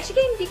things she likes, she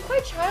can be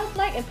quite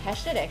childlike and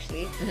passionate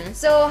actually.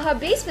 So her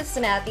base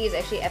personality is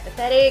actually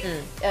apathetic,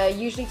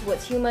 usually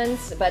towards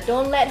humans, but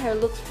don't let her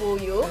looks fool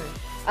you.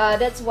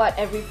 That's what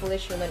every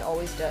foolish human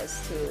always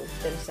does to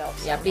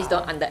themselves. Yeah, please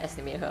somehow. don't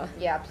underestimate her.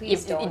 Yeah,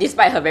 please don't.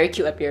 Despite her very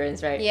cute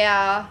appearance, right?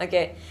 Yeah.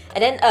 Okay,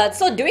 and then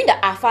so during the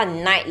AFA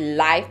night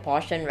live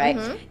portion, right?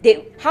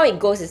 How it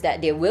goes is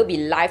that they will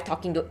be live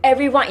talking to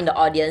everyone in the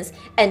audience,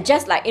 and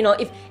just like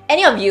if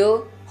any of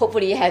you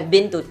hopefully have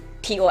been to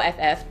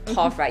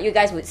TOFF, right? You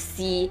guys would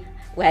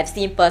have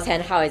seen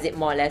firsthand how is it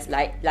more or less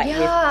like with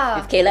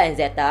Kayla and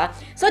Zeta.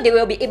 So they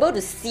will be able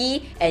to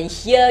see and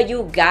hear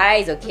you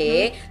guys,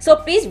 okay? So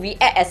please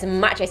react as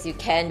much as you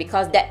can,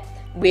 because that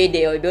way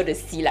they will be able to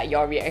see like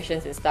your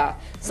reactions and stuff.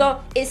 So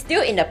it's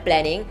still in the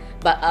planning,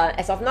 but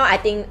as of now, I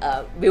think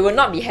we will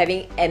not be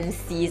having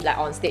MCs like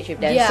on stage with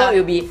them. So it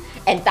will be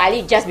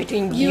entirely just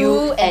between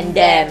you and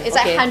them. It's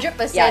okay? like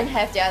 100%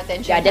 have their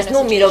attention. Yeah, there's kind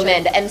of no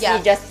middleman. The situation.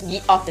 MC just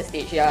lead off the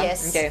stage. Yeah.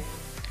 Yes. Okay.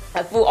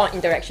 Full on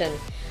interaction.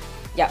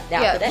 Yeah.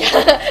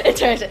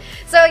 Interaction.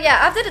 So yeah,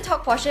 after the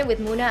talk portion with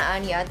Muna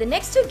and Anya, the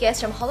next two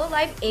guests from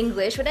HoloLive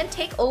English will then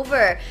take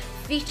over,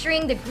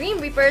 featuring the Grim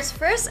Reaper's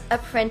first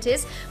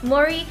apprentice,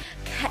 Mori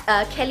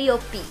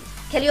Calliope,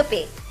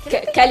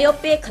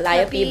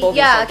 both.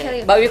 Yeah,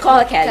 Kelly. But we call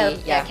her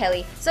Kelly. Yeah,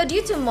 Kelly. So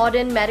due to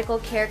modern medical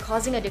care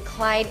causing a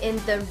decline in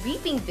the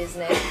reaping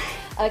business,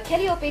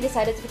 Calliope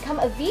decided to become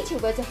a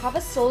VTuber to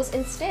harvest souls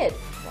instead.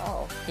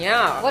 Wow.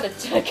 Yeah. What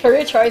a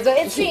career choice. But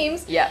it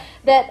seems Yeah.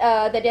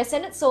 that the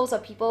ascended souls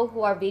of people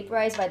who are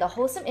vaporized by the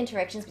wholesome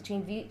interactions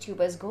between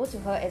VTubers go to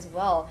her as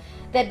well.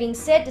 That being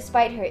said,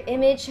 despite her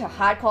image, her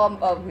hardcore,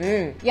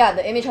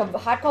 the image of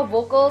hardcore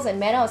vocals and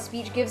manner of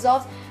speech gives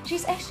off,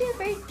 she's actually a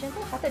very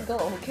gentle-hearted girl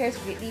who cares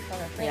greatly for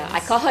her friends. Yeah,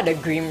 I call her the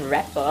Grim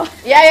Rapper.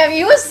 Yeah,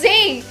 you were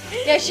saying.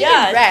 Yeah, she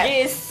can rap.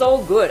 she is so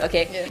good.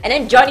 Okay, Yeah. and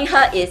then joining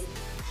her is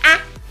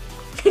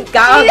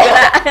Gao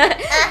Gura.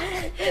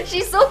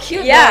 She's so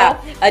cute. Yeah,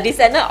 though. a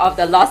descendant of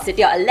the lost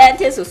city of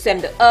Atlantis who swam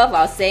the earth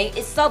while saying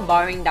it's so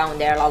boring down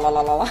there. La la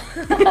la la.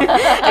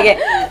 Okay,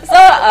 so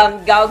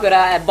Gao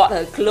Gura bought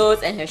her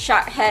clothes and her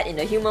shark hat in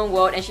the human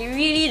world, and she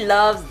really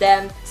loves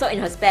them. So in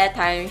her spare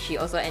time, she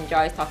also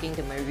enjoys talking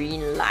to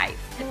marine life.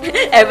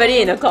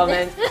 Everybody in the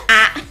comments.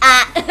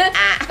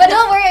 But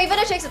don't worry, even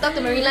though she likes to talk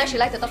to marine life, she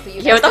likes to talk to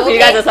you. She will talk to you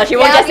guys also. She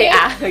won't just say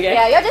okay?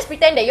 Yeah, you'll just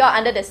pretend that you're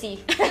under the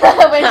sea.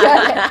 When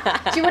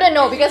she wouldn't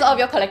know because all of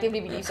your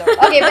collectively beliefs.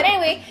 Okay, but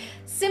anyway,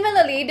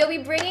 similarly, they'll be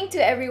bringing to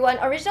everyone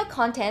original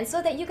content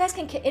so that you guys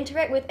can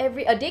interact with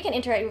they can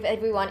interact with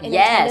everyone in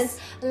attendance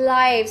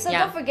live. So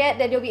don't forget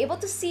that they'll be able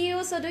to see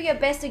you. So do your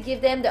best to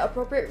give them the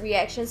appropriate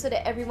reaction so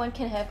that everyone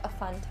can have a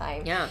fun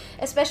time. Yeah.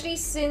 Especially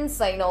since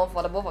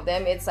for the both of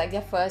them, it's like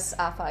their first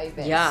AFA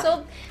event. Yeah.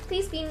 So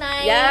please be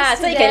nice. Yeah,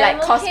 to so you them, can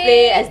like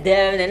cosplay okay? as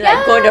them and then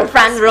like go to the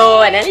front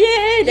row and then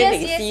then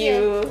they can see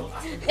you.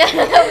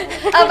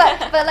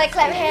 But like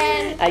clap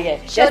hand.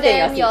 Okay, Show just take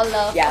them your seat.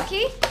 love. Yeah.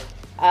 Okay.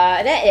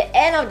 And then at the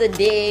end of the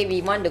day,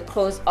 we want to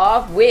close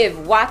off with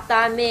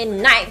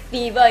Watame Night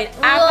Fever in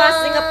AFA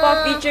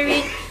Singapore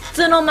featuring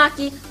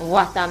Tsunomaki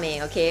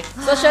Watame, okay?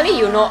 So surely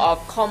you know of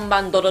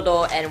Konban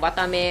Dododo and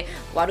Watame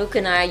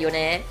Warukunai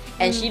Yone,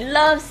 and she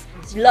loves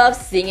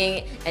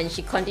singing, and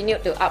she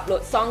continued to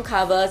upload song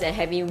covers and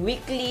having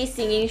weekly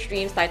singing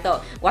streams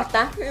titled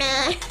Watame.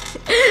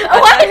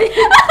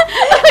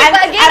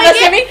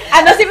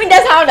 I'm assuming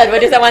that's how the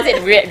producer wants it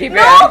to be.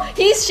 No,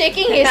 he's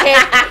shaking his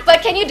head.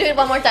 But can you do it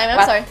one more time?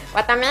 I'm sorry.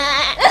 Watame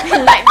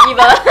Night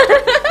Fever.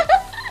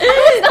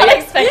 Not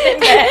expecting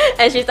that.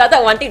 And she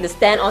started wanting to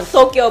stand on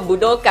Tokyo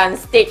Budokan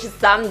stage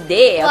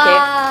someday, okay?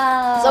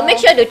 Wow. So make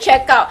sure to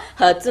check out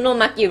her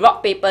Tsunomaki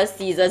Rock Paper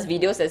Scissors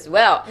videos as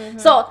well.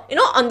 So,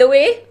 on the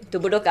way to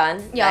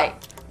Budokan, like,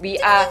 we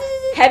are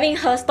having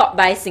her stop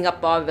by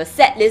Singapore with a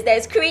set list that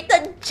is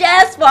created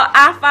just for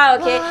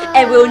AFA, okay?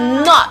 And will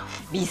not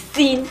be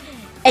seen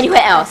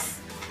anywhere else.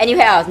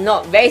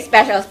 No, very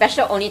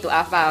special only to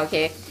AFA,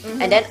 okay?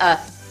 And then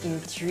in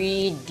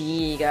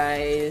 3D,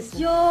 guys.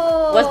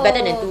 Yo. What's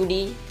better than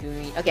 2D?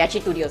 3D. Okay,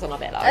 actually 2D also not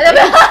bad lah. Okay?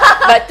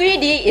 But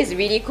 3D is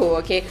really cool,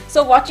 okay?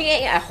 So watching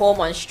it at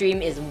home on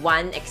stream is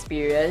one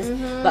experience,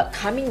 but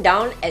coming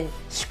down and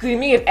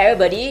screaming with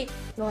everybody,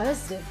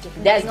 That's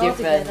different. that's All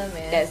different. together,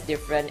 man. That's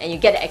different. And you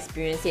get to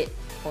experience it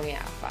only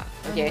at AFA,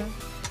 okay?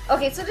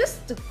 Okay, so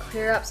just to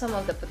clear up some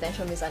of the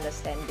potential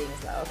misunderstandings,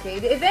 okay?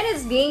 The event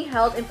is being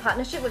held in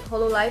partnership with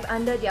HoloLive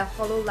under their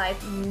HoloLive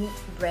Meet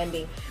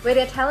branding, where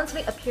their talents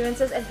make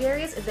appearances at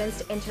various events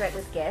to interact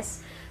with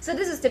guests. So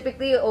this is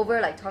typically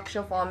over like talk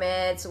show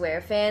formats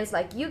where fans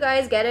like you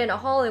guys gather in a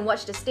hall and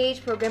watch the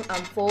stage program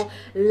unfold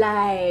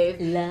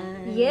live.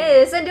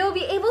 Yes, and they will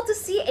be able to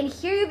see and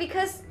hear you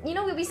because,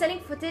 we'll be sending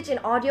footage and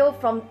audio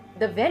from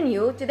the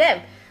venue to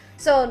them.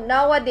 So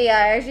now what they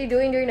are actually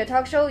doing during the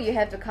talk show, you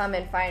have to come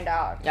and find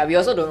out. Yeah, we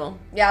also don't know.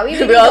 Yeah, we We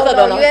really also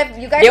don't know.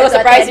 don't You guys They will have to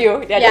surprise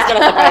attend. you. They're just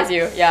gonna surprise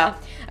you. Yeah.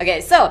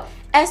 Okay, so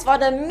as for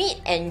the meet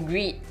and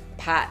greet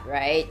part,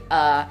 right?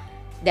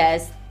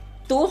 There's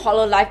 2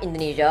 Hololive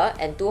Indonesia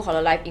and 2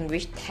 Hololive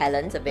English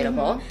talents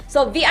available.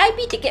 So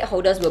VIP ticket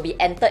holders will be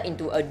entered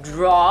into a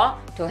draw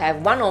to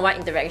have one-on-one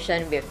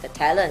interaction with the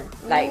talent,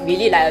 like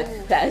really like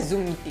a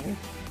Zoom meeting.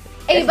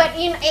 Hey, but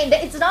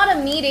it's not a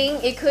meeting.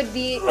 It could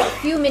be a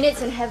few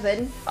minutes in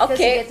heaven. Okay,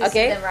 you get to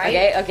see them,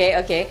 right?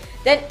 okay.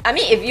 Then, I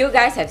mean, if you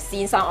guys have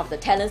seen some of the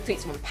talent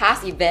tweets from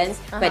past events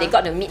where they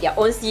got to meet their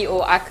own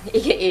CEO,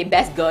 aka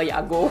Best Girl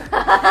Yago.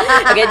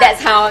 Okay,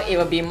 that's how it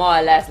will be more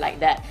or less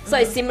like that. So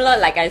it's similar,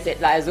 like I said,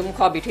 like a Zoom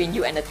call between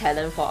you and the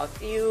talent for a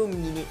few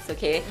minutes,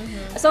 okay?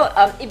 So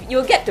if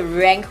you'll get to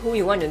rank who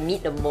you want to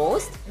meet the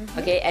most,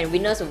 okay, and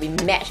winners will be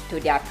matched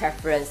to their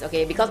preference,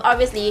 okay? Because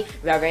obviously,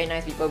 we are very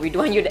nice people. We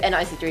don't want you to end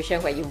up in a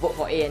situation where you vote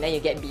for A and then you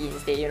get B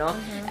instead, you know?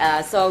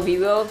 So we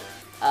will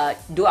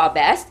do our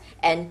best.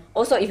 And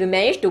also, if you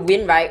manage to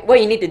win, right,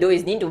 what you need to do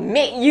is you need to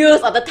make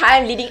use of the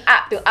time leading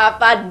up to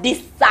AFA,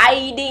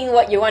 deciding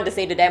what you want to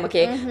say to them,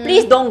 okay?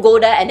 Please don't go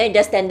there and then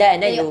just stand there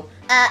and then you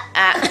and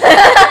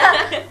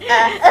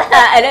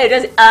then you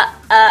just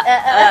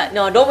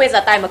no, don't waste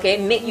the time, okay?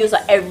 Make use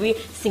of every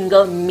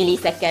single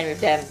millisecond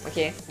with them,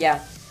 okay? Yeah.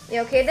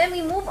 Okay, then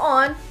we move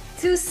on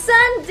to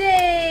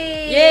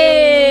Sunday!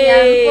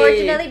 Yay!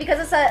 Unfortunately, because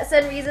of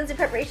certain reasons in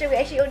preparation, we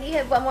actually only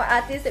have one more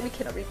artist that we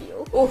cannot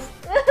reveal. Oof.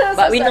 So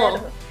But we sorry.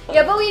 know.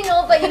 Yeah, but we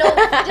know,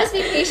 just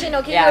be patient,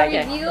 okay? Yeah, We'll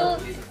okay. review...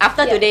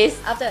 After today's,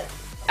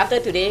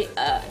 After today,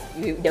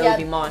 there will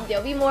be more.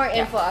 There'll be more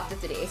info after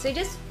today. So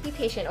just be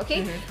patient,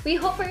 okay? We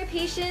hope for your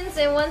patience,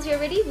 and once you're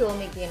ready, we will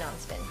make the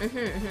announcement.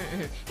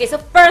 Okay, so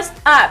first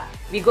up,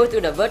 we go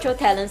to the virtual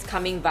talents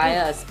coming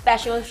via a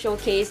special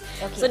showcase.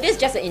 Okay. So this is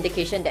just an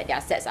indication that their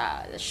sets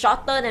are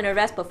shorter than the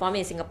rest performing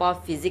in Singapore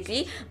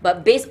physically,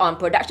 but based on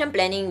production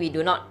planning, we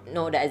do not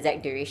know the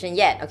exact duration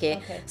yet,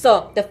 okay?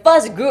 So the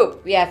first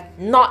group, we have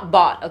Not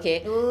Bought,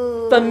 okay?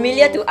 Ooh.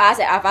 Familiar to us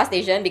at AFA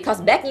Station because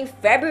back in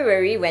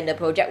February when the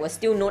project was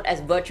still known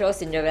as Virtual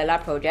Cinderella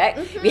Project,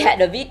 we had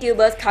the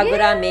VTubers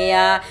Kagura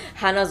Meya,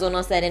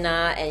 Hanazono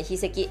Serena, and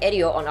Hiseki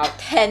Erio on our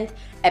 10th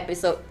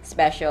episode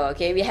special,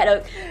 okay? We had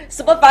a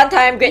super fun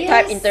time, great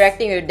time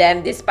interacting with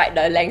them despite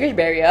the language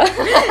barrier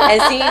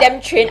and seeing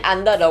them train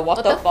under the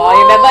waterfall.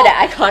 You remember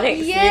that iconic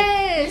scene?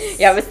 Yes!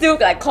 Yeah, we're still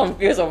like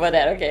confused over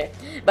that, okay?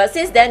 But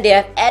since then, they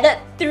have added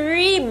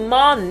 3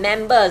 more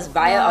members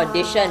via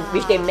audition,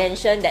 which they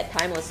mentioned that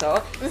time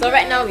also. So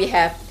right now we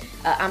have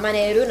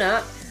Amane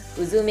Runa,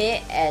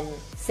 Uzume, and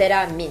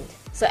Sera Mint.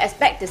 So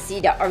expect to see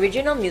the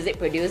original music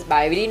produced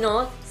by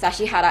Rino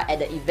Sashihara at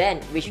the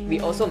event, which we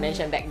also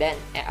mentioned back then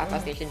at AFA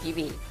Station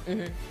TV.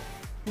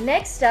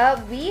 Next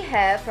up, we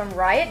have from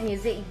Riot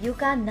Music,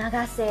 Yuka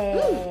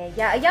Nagase.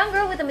 Yeah, a young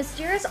girl with a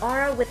mysterious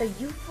aura with a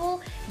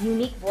youthful,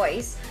 unique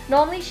voice.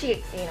 Normally,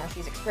 she's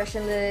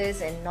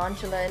expressionless and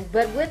nonchalant,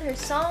 but with her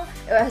strong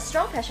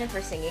passion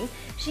for singing,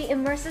 she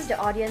immerses the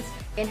audience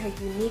in her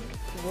unique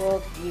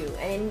worldview.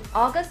 And in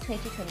August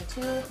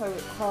 2022,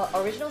 her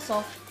original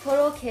song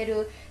Toro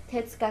Keru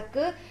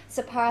Tetsukaku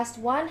surpassed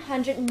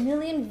 100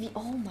 million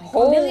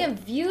million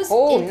views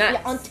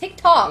on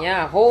TikTok.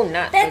 Yeah, whole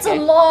nuts. That's okay.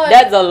 a lot.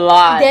 That's a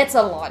lot. That's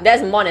a lot.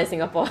 That's more than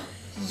Singapore.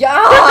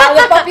 Yeah,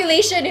 the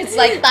population is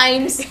like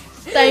times.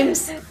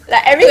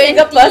 Like every 20.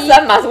 single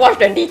person must watch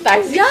 20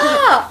 times.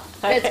 Yeah,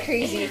 that's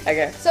crazy.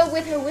 Okay. So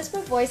with her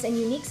whisper voice and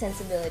unique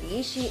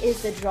sensibility, she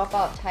is the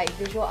dropout type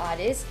visual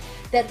artist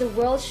that the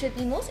world should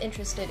be most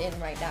interested in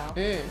right now.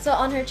 So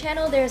on her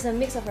channel, there's a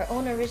mix of her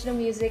own original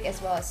music as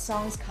well as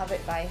songs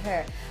covered by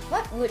her.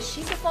 What would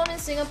she perform in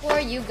Singapore?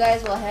 You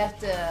guys will have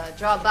to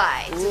drop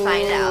by to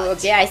find out.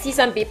 Okay, I see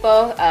some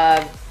people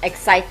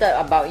excited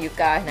about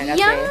Yuka Nagase.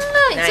 Yeah,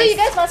 Nice. so you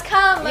guys must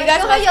come. You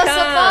guys show her must your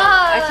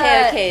come.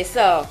 support. Okay,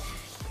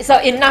 so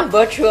enough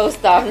virtual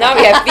stuff. Now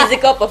we have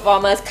physical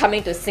performers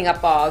coming to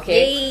Singapore,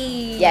 okay? Yay.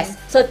 Yes,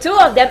 so 2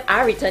 of them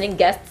are returning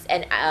guests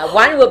and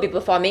one will be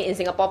performing in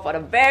Singapore for the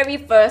very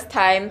first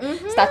time.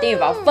 Starting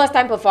with our first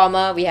time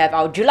performer, we have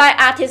our July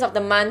Artist of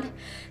the Month,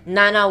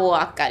 Nana Wo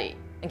Akari.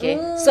 Okay,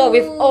 so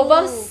with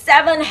over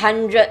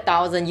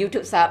 700,000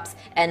 YouTube subs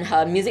and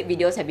her music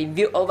videos have been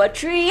viewed over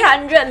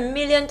 300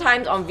 million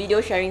times on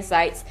video sharing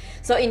sites.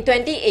 So in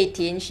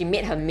 2018, she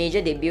made her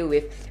major debut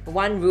with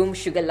One Room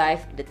Sugar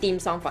Life, the theme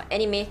song for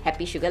anime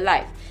Happy Sugar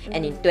Life.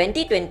 And in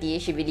 2020,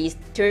 she released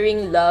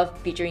Touring Love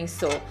featuring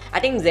So. I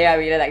think Zara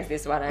really likes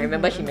this one. I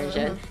remember she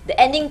mentioned the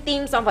ending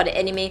theme song for the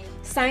anime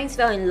Science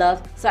Fell in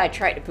Love, so I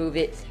tried to prove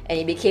it, and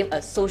it became a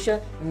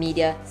social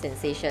media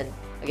sensation.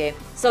 Okay,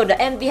 so the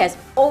MV has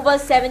over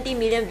 70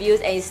 million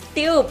views and is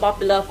still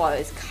popular for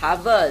its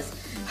covers.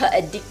 Her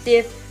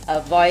addictive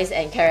voice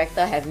and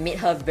character have made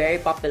her very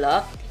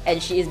popular, and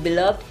she is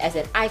beloved as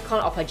an icon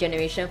of her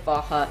generation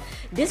for her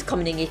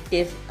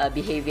discommunicative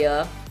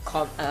behavior,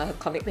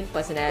 commitment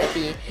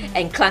personality,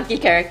 and clunky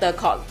character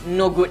called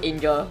No Good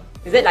Angel.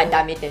 Is it like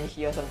Dame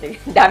Tenshi or something?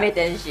 Dame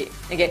Tenshi.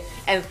 Okay,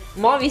 and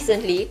more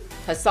recently,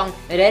 her song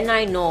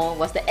Renai No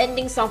was the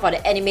ending song for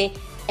the anime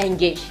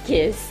Engage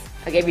Kiss.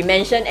 Okay, we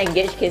mentioned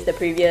Engage Kiss the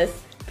previous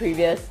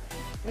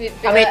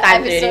how many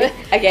times episode.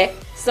 already? Okay,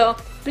 so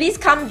please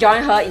come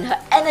join her in her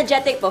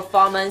energetic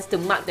performance to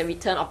mark the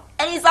return of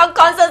Chinese song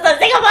concert in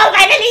Singapore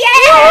finally!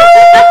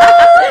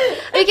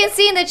 We can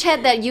see in the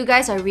chat that you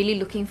guys are really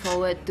looking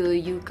forward to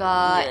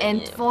Yuka,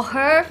 and for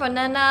her, for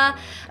Nana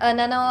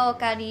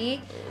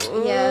Okari.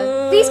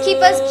 Yeah, please keep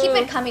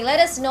it coming. Let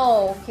us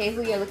know, okay,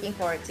 who you're looking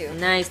forward to.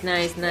 Nice.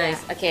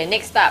 Okay,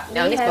 next up,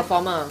 now next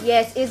performer.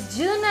 Yes, it's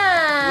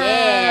Juna.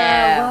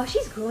 Yeah. Wow,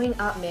 she's growing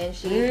up, man.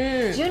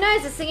 Juna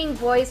is the singing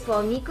voice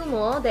for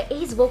Mikumo, the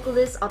ace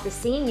vocalist of the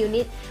singing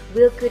unit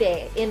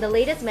Wilkure in the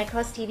latest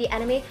Macross TV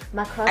anime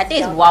Macross. I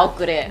think it's Delta.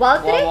 Walkure.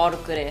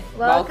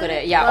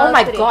 Walkure? Yeah. Oh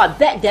my Walkure. god,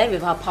 back then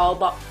with her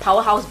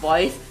powerhouse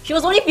voice, she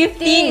was only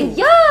 15.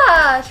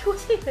 Yeah, she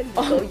wasn't even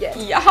know yet.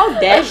 Yeah, how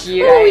dare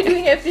she, What are we right?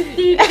 doing at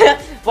 15?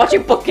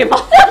 Watching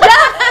Pokemon.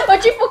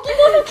 Watching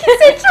Pokemon on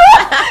Kids Central.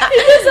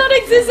 It does not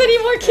exist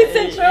anymore, Kids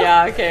Central.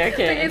 Yeah, okay.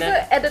 Okay, And so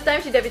then- at the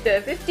time she debuted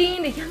at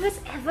 15, the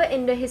youngest ever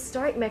in the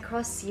historic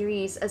Macross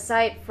series,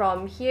 aside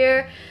from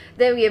here,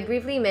 that we have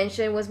briefly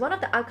mentioned, was one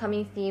of the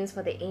upcoming themes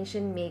for the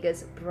Ancient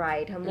Mega's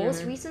Bride. Her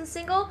most recent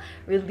single,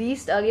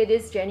 released earlier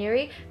this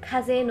January,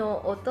 Kaze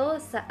no Oto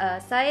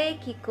Sae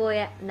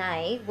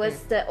Kikoenai,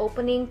 was the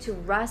opening to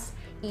Rust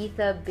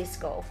Ether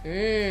Bisco.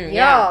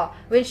 Yeah,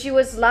 when she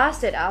was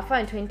last at AFA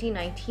in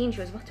 2019, she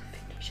was about to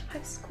finish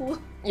high school.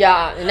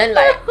 Yeah, and then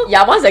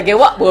once again,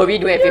 what were we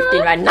doing at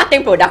 15, right?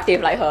 Nothing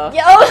productive like her.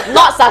 Yeah.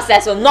 Not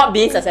successful, not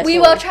being successful. We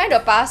were trying to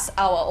pass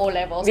our O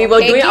levels. We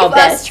were doing our Give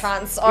us best.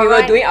 chance, We were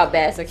alright? doing our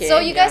best, okay? So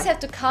you guys have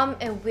to come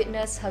and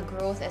witness her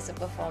growth as a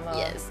performer.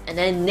 Yes. And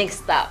then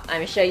next up,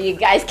 I'm sure you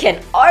guys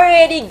can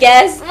already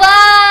guess.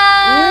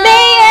 Wow!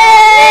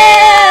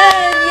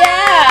 Mayan!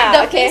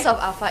 Yeah! The face of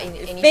Alpha in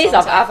any Face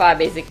songs, of Alpha,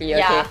 basically,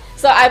 okay? Yeah.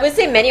 So I would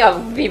say many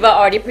of people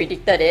already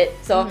predicted it.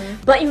 So,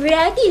 but in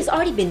reality, it's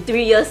already been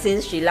 3 years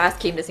since she last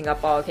came to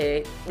Singapore,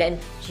 okay? Then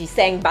she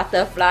sang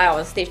Butterfly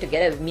on stage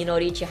together with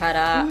Minori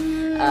Chihara,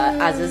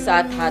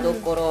 Azusa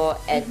Tadokoro,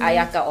 and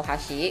Ayaka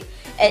Ohashi.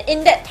 And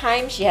in that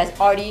time, she has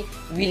already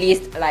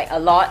released like a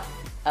lot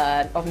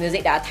of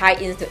music that are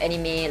tied into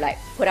anime, like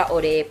Pura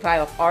Ore, Pride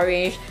of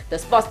Orange, the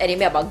sports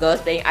anime about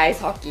girls playing ice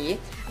hockey,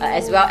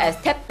 as well as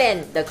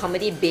Teppen, the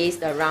comedy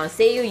based around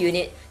Seiyu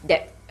unit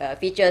that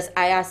features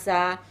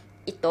Ayasa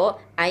Ito,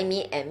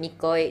 Aimi, and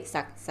Mikoi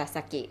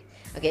Sasaki.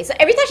 Okay, so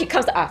every time she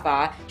comes to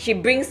AFA, she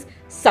brings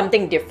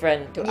something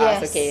different to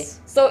us, okay?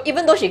 So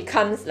even though she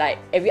comes like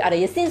every other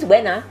year, since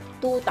when?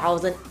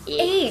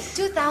 2008.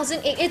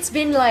 2008. It's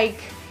been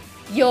like,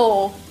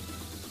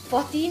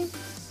 14?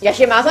 Yeah,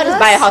 she might as well just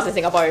buy a house in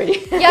Singapore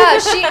already. Yeah,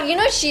 she living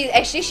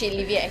at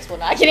Expo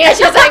now. Kidding,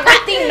 she was like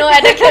waiting,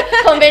 at the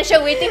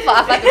convention, waiting for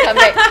Alpha to come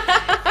back.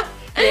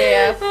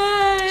 Yeah.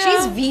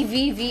 She's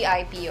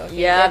VVVIP, okay?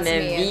 Yeah, That's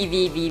man, me.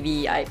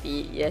 VVVVIP.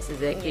 Yes,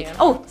 exactly. Yeah.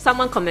 Oh,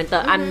 someone commented,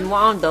 I'm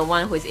one of the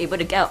one who is able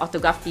to get an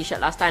autographed t-shirt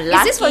last time.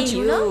 Is this for Lucky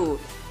Juna? you.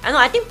 I know,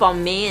 I think for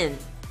Main.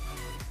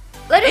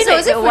 Let us know,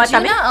 is it for what, I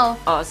mean- Juna?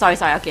 Oh, sorry,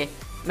 okay.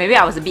 Maybe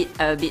I was a bit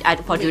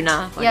for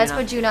Juna. Yeah, it's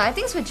for Juna. I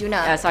think it's for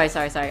Juna. Sorry.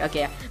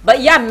 Okay.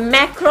 But yeah,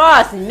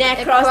 Macross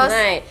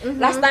night.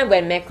 Last time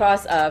when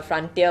Macross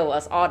Frontier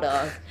was all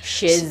the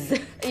shiz.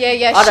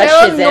 Yeah, all the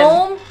Cheryl shizem.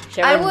 Gnome.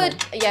 I Cheryl would.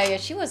 Yeah,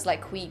 she was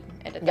like queen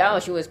at the time. Yeah,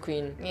 she was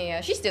queen.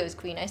 Yeah, she still is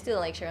queen. I still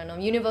like Cheryl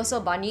Gnome.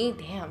 Universal Bunny.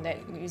 Damn,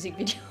 that music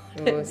video.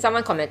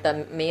 Someone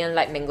commented, Mayan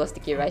like mango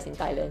sticky rice in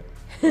Thailand.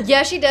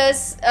 Yeah, she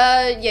does.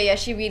 Yeah,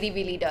 she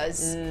really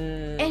does.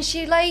 And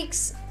she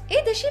likes.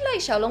 Does she like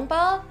Xiaolong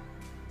Bao?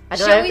 I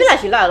don't know, I feel like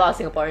she likes a lot of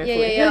Singaporean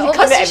food. Yeah. She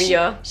comes back every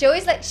year. She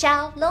always like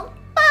Xiaolong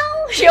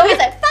Bao. She always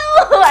like Bao.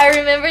 I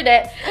remember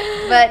that.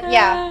 But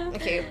yeah,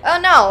 okay.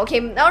 Now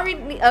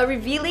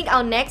revealing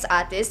our next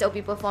artist that will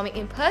be performing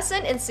in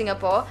person in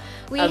Singapore.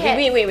 Wait.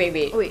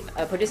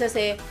 Producer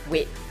say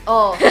wait.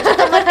 Oh,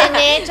 choto mate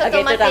ne, choto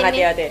mate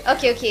ne.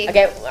 Okay. Okay.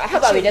 Okay, how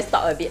about we just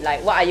talk a bit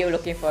like what are you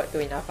looking forward to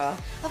in AFA?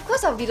 Of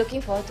course, I'll be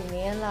looking forward to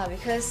Mayan lah,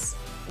 because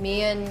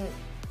Mayan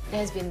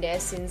has been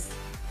there since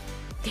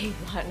day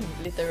one,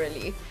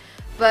 literally.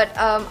 But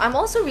I'm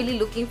also really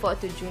looking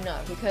forward to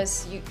Juna,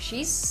 because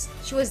she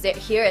was there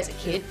here as a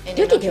kid. And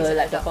Do you then think they now she's will an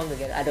like adult. perform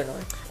together? I don't know.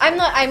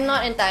 I'm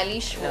not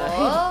entirely sure,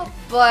 No.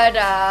 but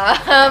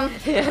well,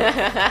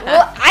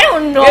 I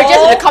don't know. We're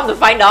just gonna come to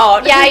find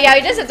out. Yeah,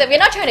 we just have to, we're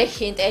not trying to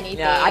hint anything.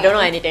 Yeah, I don't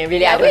know anything.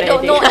 Really, Yeah, I don't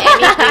we don't know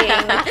anything.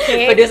 anything.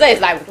 Okay? Producer is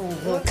like,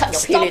 cut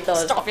your pay later.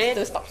 Stop okay? it.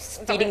 To stop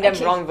feeding them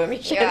Okay. wrong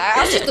information. Yeah,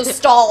 I asked you to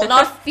stall,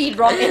 not feed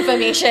wrong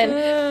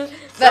information.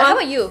 But how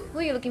about you? Who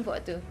are you looking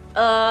forward to?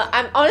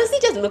 I'm honestly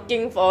just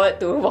looking forward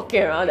to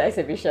walking around the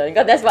exhibition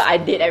because that's what I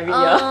did every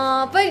year.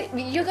 But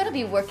you're gonna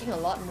be working a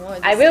lot more.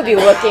 I will be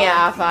working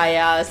at AFA,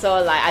 yeah.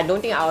 So like, I don't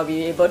think I will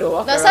be able to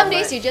walk Now around. some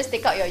days but- you just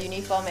take out your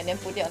uniform and then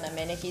put it on a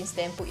mannequin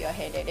stand, put your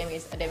hair there, then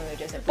we'll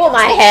just have put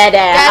my hair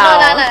there. Yeah,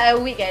 how? no,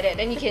 a week at it.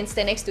 Then you can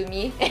stand next to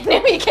me and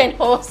then we can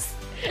host.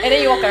 And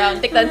then you walk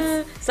around, take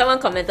turns. Someone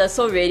commented,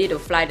 so ready to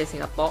fly to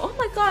Singapore. Oh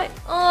my god.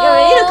 Oh. You're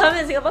ready to come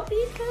to Singapore?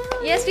 Please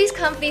come. Yes, please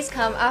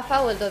come.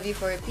 AFA will love you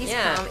for it. Please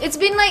Yeah. come. It's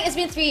been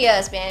 3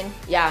 years, man.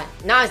 Yeah,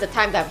 now is the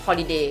time to have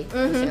holiday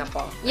in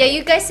Singapore. Yeah,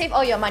 you guys save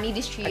all your money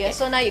these 3 years,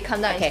 so now you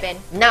come down and Okay, spend.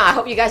 now I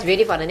hope you guys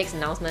ready for the next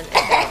announcement.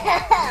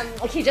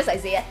 Okay, just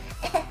like Zaya.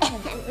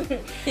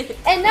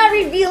 And now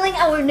revealing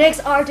our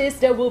next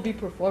artist that will be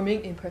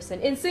performing in person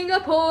in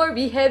Singapore,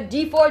 we have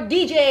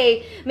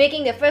D4DJ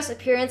making their first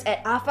appearance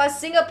at AFA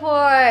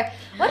Singapore.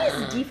 What is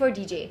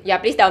D4DJ? Yeah,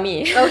 please tell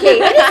me. Okay,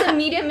 it is a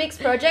media mix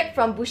project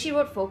from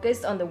Bushiroad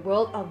focused on the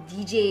world of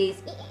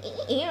DJs.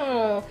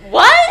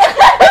 What?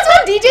 That's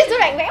what DJs do,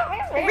 like.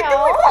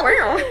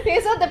 Okay,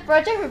 so the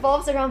project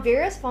revolves around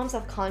various forms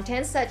of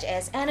content such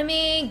as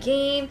anime,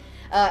 game,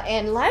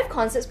 and live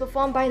concerts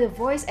performed by the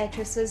voice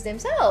actresses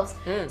themselves.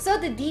 So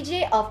the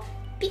DJ of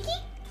Piki,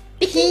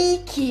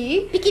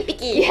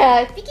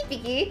 yeah,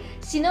 Piki,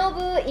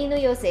 Shinobu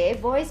Inuyose,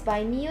 voiced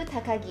by Miyu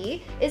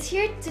Takagi, is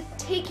here to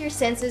take your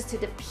senses to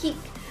the peak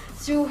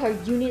through her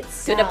unique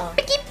sound. To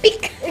the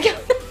picky.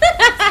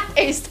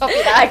 Hey, stop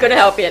it! I couldn't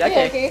help it.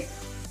 Okay. Okay.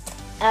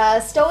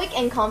 Stoic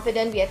and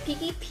confident, we have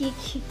Piki.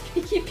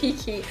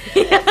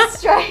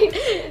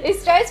 It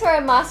strives for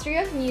a mastery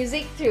of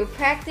music through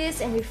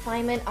practice and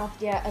refinement of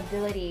their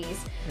abilities.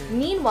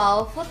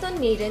 Meanwhile, Photon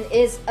Maiden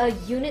is a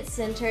unit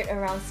centered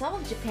around some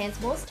of Japan's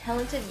most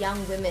talented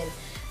young women.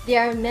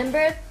 Their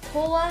member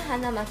Towa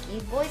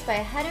Hanamaki, voiced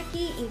by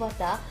Haruki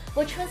Iwata,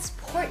 will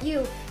transport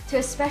you to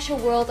a special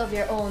world of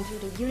your own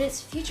through the unit's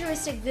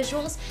futuristic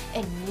visuals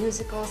and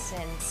musical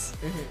sense.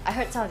 I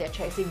heard some of their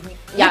tracks. You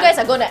guys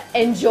are gonna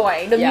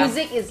enjoy. The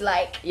music is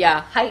like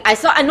hype.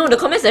 I know the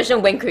comment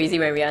section went crazy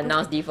when we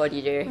announced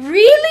D4DJ.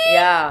 Really?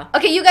 Yeah.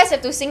 Okay, you guys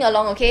have to sing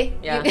along, okay?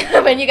 Yeah.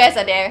 When you guys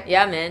are there.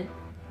 Yeah, man.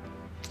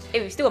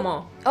 Hey, we still got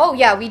more. Oh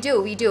yeah, we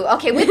do.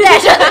 Okay, with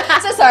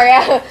that, so sorry.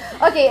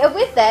 Okay,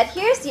 with that,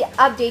 here's the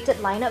updated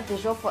lineup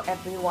visual for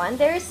everyone.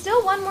 There is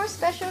still one more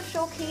special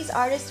showcase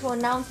artist to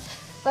announce,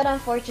 but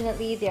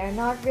unfortunately, they are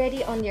not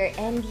ready on their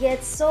end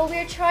yet. So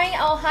we're trying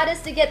our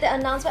hardest to get the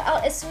announcement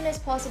out as soon as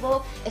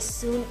possible, as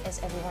soon as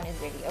everyone is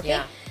ready. Okay.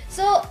 Yeah.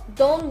 So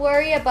don't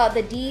worry about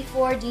the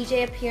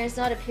D4DJ appearance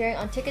not appearing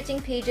on ticketing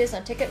pages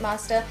on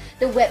Ticketmaster.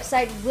 The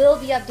website will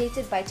be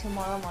updated by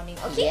tomorrow morning.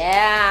 Okay.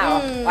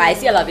 Yeah. Wow, I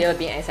see a lot of people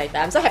being excited.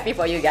 I'm so happy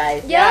for you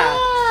guys.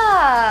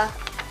 Yeah.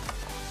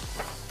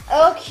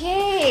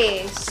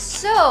 Okay.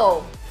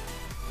 So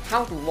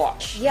how to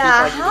watch.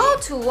 Yeah, D4DJ. how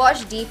to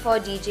watch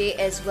D4DJ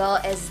as well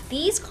as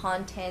these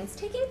contents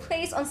taking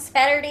place on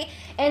Saturday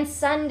and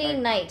Sunday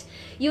night.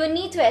 You will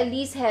need to at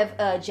least have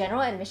a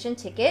general admission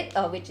ticket,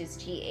 which is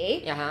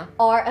GA,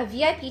 or a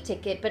VIP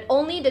ticket, but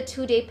only the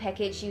 2-day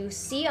package you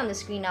see on the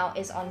screen now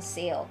is on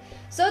sale.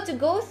 So to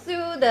go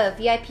through the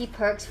VIP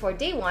perks for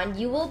day 1,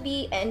 you will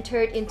be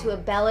entered into a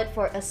ballot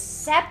for a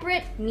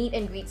separate meet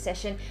and greet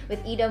session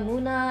with either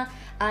Muna,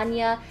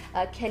 Anya,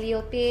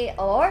 Calliope,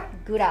 or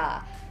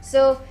Gura.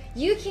 So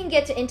you can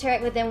get to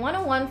interact with them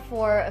one-on-one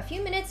for a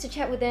few minutes to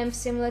chat with them,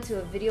 similar to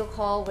a video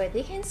call where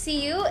they can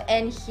see you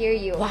and hear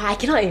you. Wow, I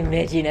cannot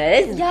imagine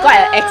it. It's quite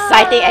an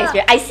exciting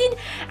experience.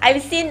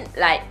 I've seen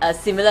like a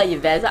similar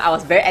event, so I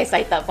was very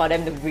excited for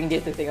them to bring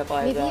this to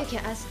Singapore. Maybe as well. you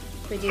can ask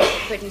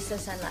producer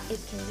Sana,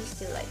 can we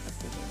still like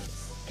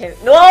Okay.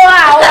 No, oh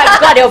my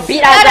god, they'll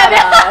beat us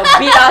up.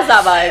 Beat us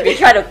up if we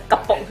try to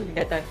kapok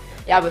that time.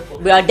 Yeah,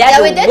 we are there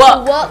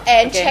to work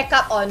and check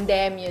up on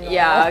them, you know.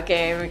 Yeah,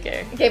 okay.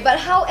 Okay, but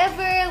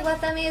however,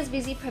 Watame is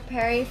busy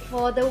preparing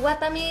for the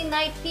Watame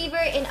Night Fever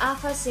in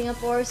AFA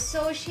Singapore,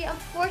 so she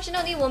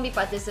unfortunately won't be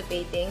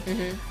participating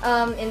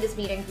in this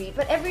meet and greet.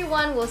 But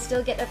everyone will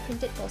still get a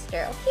printed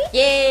poster, okay?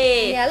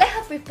 Yay! Yeah, let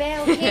her prepare,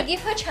 okay? Give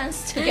her a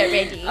chance to get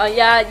ready. Oh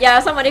yeah.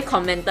 Somebody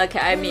commented,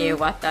 can I meet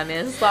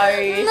Watame?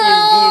 Sorry, she's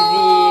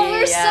No, busy.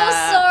 we're so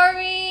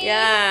sorry.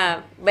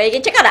 Yeah, but you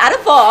can check out the other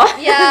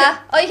 4.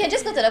 Yeah, or you can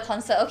just go to the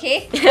concert,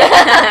 okay?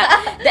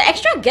 The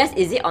extra guest,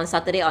 is it on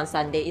Saturday or on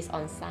Sunday? It's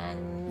on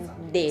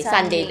Sunday.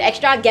 The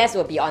extra guest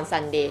will be on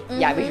Sunday.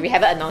 Yeah, which we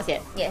haven't announced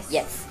yet.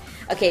 Yes.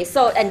 Okay,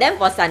 so and then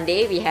for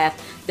Sunday we have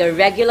the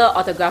regular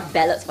autograph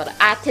ballots for the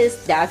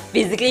artists that are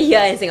physically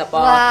here in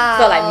Singapore. Wow.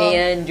 So like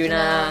Mayan,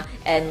 Juna,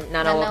 and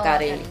Nana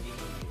Wakari.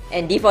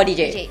 And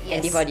D4DJ.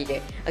 And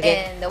D4DJ.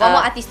 Okay. And the one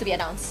more artist to be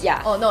announced.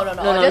 Yeah. Oh no.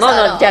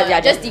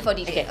 Just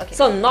D4DJ. Okay.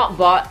 So not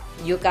Bot,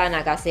 Yuka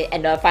Nagase,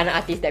 and the final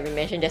artist that we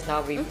mentioned just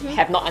now, we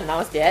have not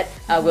announced yet.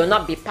 Will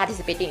not be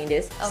participating in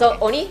this. Okay. So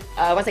only,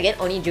 once again,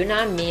 only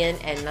Juna, Mian,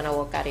 and Nana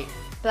Wakari.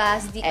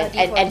 Plus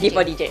and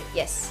D4DJ.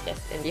 Yes,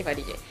 and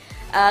D4DJ.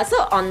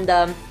 So on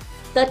the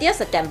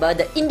 30th September,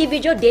 the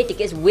individual day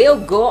tickets will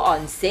go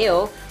on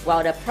sale,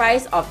 while the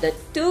price of the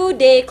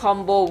 2-day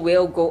combo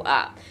will go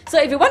up. So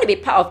if you want to be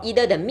part of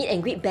either the meet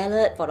and greet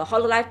ballot for the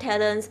Hololive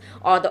talents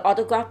or the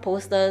autograph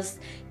posters,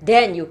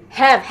 then you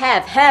have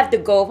to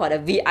go for the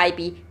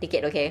VIP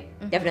ticket, okay?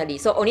 Definitely.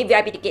 So only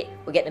VIP ticket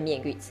will get the meet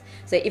and greets.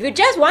 So if you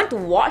just want to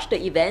watch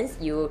the events,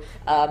 you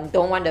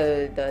don't want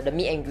the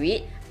meet and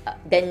greet,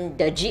 then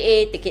the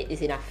GA ticket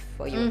is enough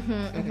for you.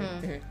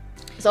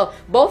 So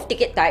both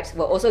ticket types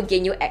will also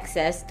gain you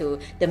access to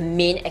the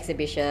main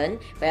exhibition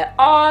where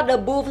all the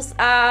booths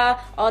are,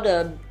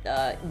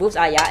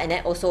 and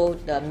then also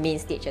the main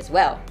stage as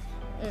well.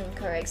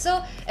 Correct.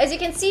 So as you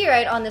can see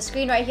right on the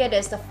screen right here,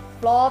 there's the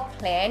floor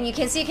plan. You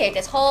can see, okay,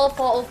 there's hall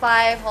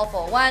 405, hall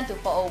 401 to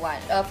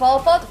 401,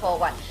 404 to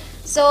 401.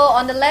 So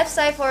on the left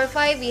side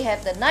 405, we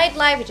have the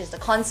nightlife, which is the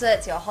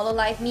concerts, your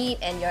Hololive meet,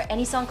 and your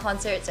Any Song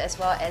concerts, as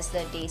well as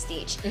the day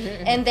stage.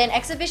 And then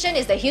exhibition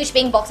is the huge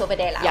pink box over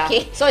there, lah. Yeah.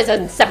 Okay. So it's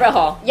a separate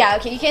hall. Yeah,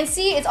 okay, you can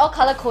see it's all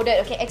color coded.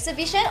 Okay,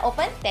 exhibition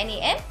open 10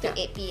 a.m. to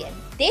 8 p.m.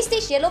 Day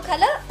stage yellow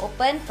color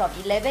open from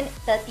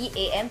 11:30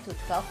 a.m. to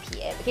 12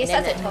 p.m. Okay, it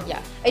starts at 12.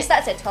 It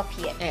starts at 12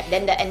 p.m. Yeah,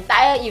 then the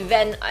entire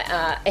event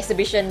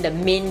exhibition, the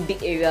main big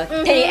area,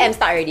 10 a.m.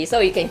 start already, so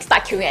you can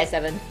start queuing at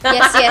 7.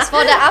 Yes.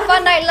 For the AFA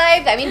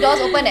nightlife, I mean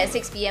doors open at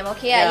 6 p.m.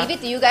 Okay, I Yeah. leave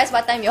it to you guys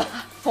what time you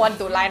want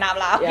to line up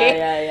lah. Okay.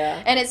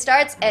 Yeah. And it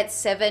starts at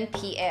 7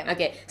 p.m.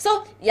 Okay,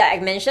 so yeah, I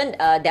mentioned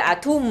there are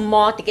 2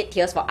 more ticket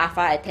tiers for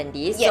AFA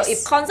attendees. Yes. So if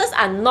concerts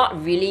are not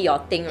really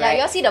your thing, Yeah, right?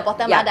 you all see the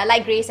bottom, Yeah. the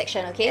light grey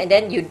section. Okay. And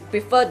then you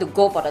prefer to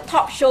go for the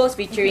top shows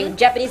featuring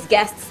Japanese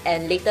guests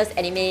and latest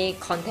anime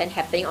content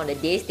happening on the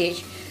day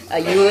stage,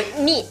 you would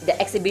need the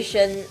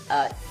exhibition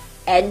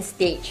end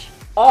stage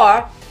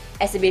or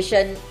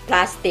exhibition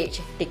plus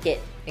stage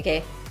ticket.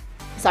 Okay.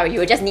 Sorry,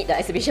 you will just need the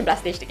exhibition plus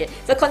stage ticket.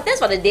 So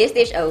contents for the day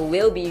stage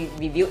will be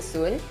reviewed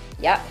soon.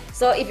 Yeah.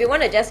 So if you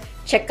want to just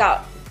check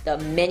out the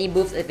many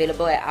booths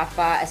available at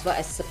AFA, as well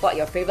as support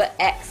your favorite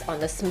acts on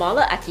the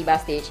smaller Akiba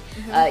stage.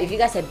 If you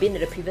guys have been to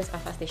the previous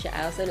AFA station,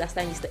 I also last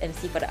time used to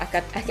MC for the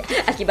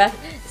Akiba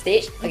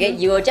stage. Okay,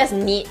 you will just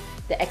need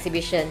the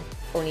exhibition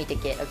only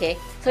ticket. Okay,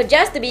 so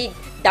just to be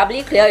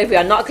doubly clear, if we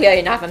are not clear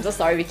enough, I'm so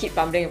sorry, we keep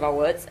fumbling with our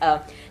words.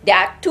 There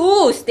are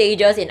 2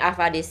 stages in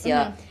AFA this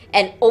year,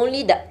 and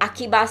only the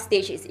Akiba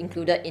stage is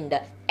included in the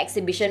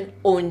exhibition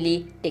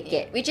only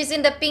ticket, Which is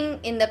in the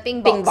pink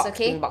box.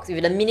 Okay. pink box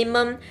with the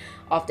minimum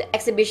of the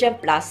exhibition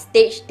plus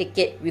stage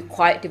ticket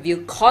required to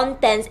view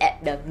contents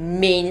at the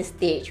main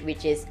stage,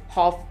 which is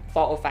Hall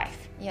 405.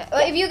 Yeah.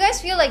 Well, if you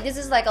guys feel like this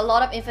is like a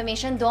lot of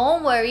information,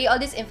 don't worry. All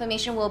this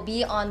information will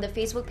be on the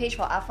Facebook page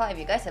for AFA. If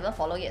you guys haven't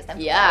followed yet, it's time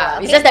to Yeah, follow,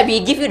 okay? it's just that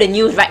we give you the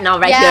news right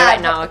now, here, right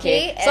now.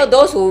 Okay. okay, So and-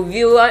 those who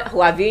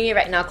are viewing it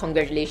right now,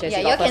 congratulations. Yeah,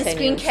 you you got can first-hand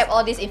screen news. cap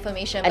all this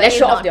information. And but then if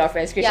show off to not- your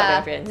friends, screenshot to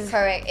your friends.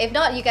 Correct. If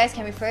not, you guys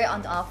can refer it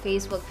onto our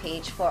Facebook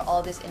page for all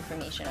this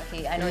information.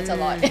 Okay, I know it's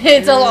a lot.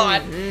 It's a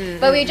lot,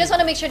 but we just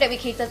want to make sure that we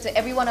cater to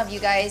every one of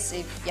you guys.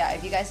 If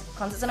you guys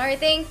concerts are not your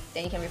thing,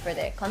 then you can refer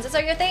there. Concerts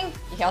are your thing,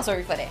 you can also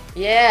refer there.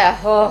 Yeah.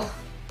 Oh.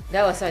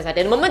 That was so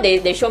exciting. The moment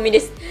they showed me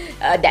this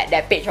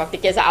that page of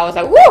tickets, I was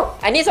like, woo!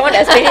 I need someone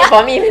to explain it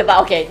for me.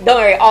 But okay, don't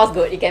worry, all's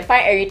good. You can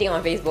find everything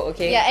on Facebook,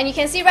 okay? Yeah, and you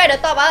can see right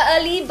at the top,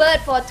 early bird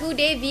for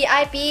 2-day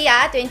VIP,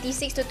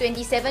 26 to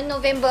 27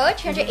 November,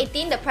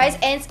 318. The price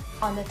ends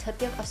on the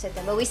 30th of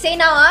September. We say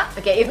now,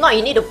 Okay, if not,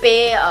 you need to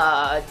pay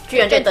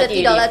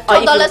 $330.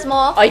 $12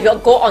 more. Or if you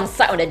go on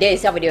site on the day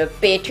itself, you will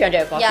pay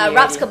 $340. Yeah,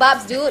 Rabs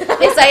kebabs, dude.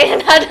 It's like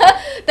another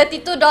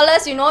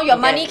 $32. You know, your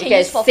money you can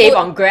use for save food.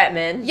 on Grab,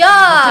 man.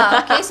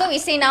 Yeah. Okay, so we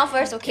say now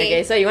first.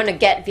 Okay, so you want to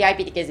get VIP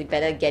tickets, you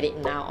better get it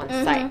now on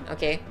site.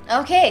 Okay.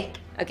 Okay.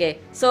 Okay.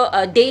 So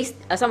days.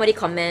 Somebody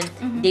comment.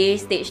 Day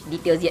stage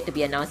details yet to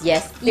be announced.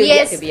 Yes, still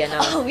yet to be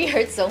announced. Oh, we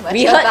heard so much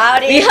We heard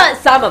about it. We heard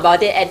some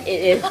about it, and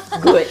it is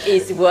good.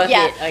 It's worth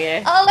Yeah. it.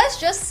 Okay. Let's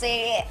just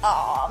say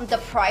the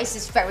price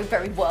is very,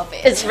 very worth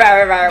it. It's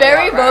very worth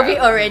it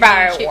already.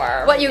 Very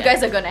worth What you it.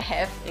 guys are gonna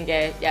have.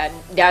 Okay, yeah,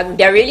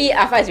 they're really,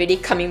 AFA is really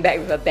coming back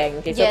with a bang.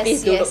 Okay, so Yes,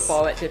 please do look yes.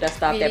 forward to the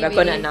stuff that Really, we're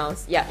gonna really.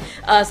 announce. Yeah.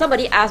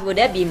 Somebody asked, will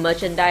there be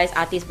merchandise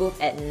artist booth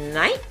at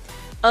night?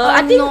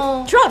 I think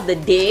no. throughout the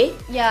day,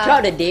 Yeah.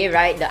 throughout the day,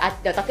 right?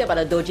 They're talking about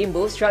the dojin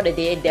booths. Throughout the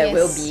day, there Yes.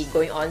 will be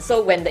going on.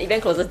 So when the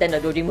event closes, then the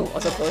dojin booth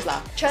also close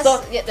lah. Trust,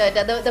 So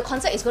the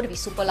concert is going to be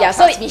super loud. yeah,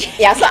 so trust me.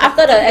 so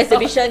after the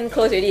exhibition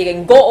closed already, you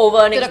can go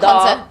over next the door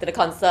concert. to the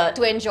concert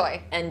to enjoy.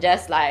 and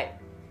just like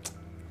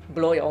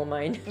blow your own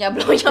mind. Yeah,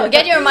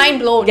 get your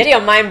mind blown. Get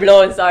your mind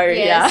blown. Sorry.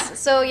 Yes. Yeah.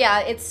 So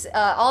yeah, it's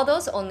all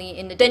those only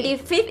in the day.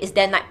 25th is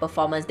their night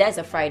performance. That's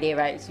a Friday,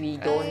 right? So we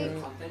don't.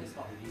 Content is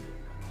not really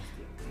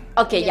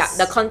Okay, Yes.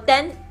 yeah, the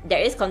content,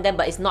 there is content,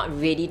 but it's not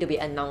ready to be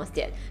announced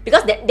yet.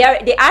 Because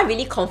they are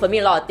really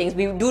confirming a lot of things.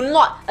 We do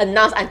not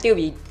announce until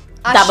we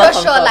double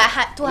sure, confirm.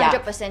 like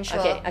 200% sure.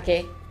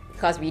 Okay.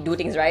 Because we do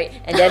things right.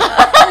 And then.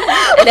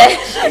 and then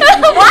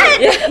What?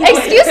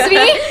 Excuse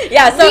me?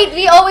 Yeah, so.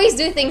 we always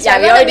do things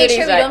Yeah, right. We we want to always do make sure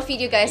things we right. don't feed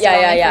you guys Yeah,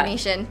 wrong yeah, yeah.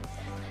 information.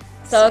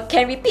 So,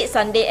 can repeat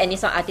Sunday any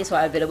song artists who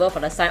are available for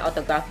the signed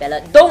autograph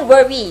ballot. Don't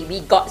worry,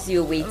 we got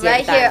you waiting.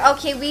 Right here.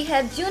 Okay, we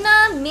have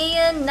Juna,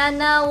 Mayan,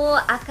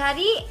 Nanao,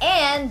 Akari,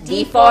 and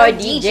D4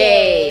 D4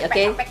 DJ.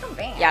 Okay.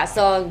 Yeah,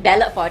 so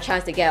ballot for a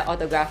chance to get an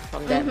autograph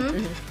from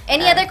them.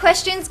 Any other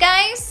questions,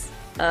 guys?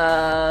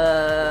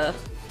 How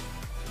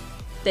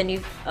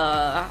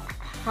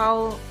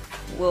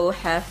will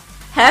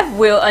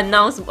will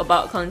announce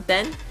about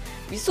content?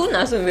 Soon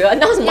we'll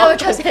announce more we'll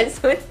just- content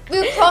soon.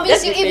 We promise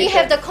Just you, be if we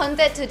have the patient.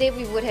 content today,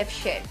 we would have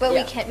shared, but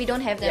Yeah. we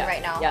don't have them Yeah,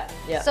 right now.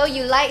 yeah. So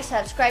you like,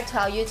 subscribe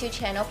to our YouTube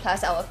channel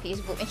plus our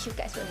Facebook, and you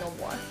guys will know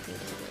more.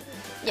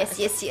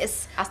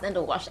 Yes. Ask them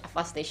to watch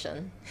AFA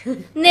Station.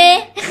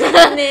 Nah.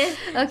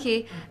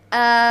 Okay.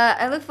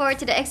 I look forward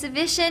to the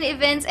exhibition,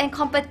 events, and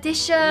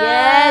competitions.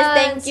 Yes,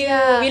 thank you.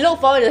 Yeah. We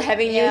look forward to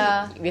having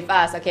Yeah. you with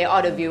us, okay?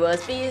 All the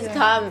viewers, please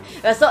come.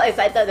 We're so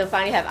excited to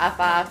finally have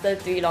AFA after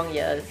 3 long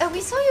years. And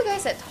we saw you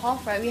guys at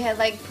TOF, right? We had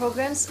like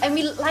programs, and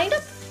we lined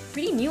up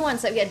pretty new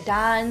ones. Like we had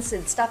dance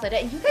and stuff like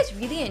that. And you guys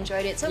really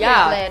enjoyed it. So we're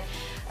glad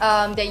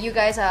that you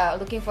guys are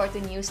looking forward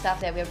to new stuff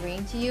that we're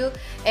bringing to you.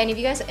 And if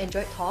you guys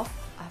enjoyed TOF,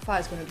 AFA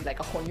is going to be like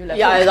a whole new level.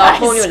 Yeah, it's a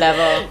whole new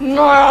level.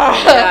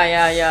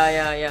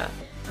 Yeah.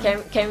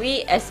 Can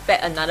we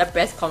expect another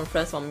press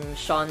conference from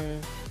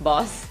Sean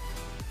Boss?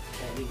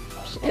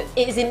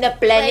 It's in the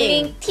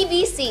planning.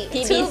 TBC. To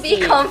TBC. be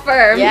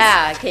confirmed.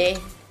 Yeah, okay.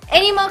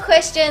 Any more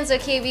questions?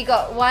 Okay, we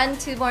got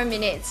 1-2 more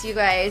minutes, you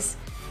guys.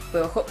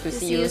 We'll hope to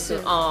see you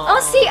soon. Oh,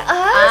 see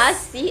us?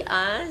 See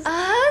us?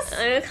 Us?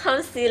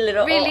 Come see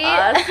little Really?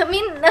 old us. I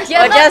mean,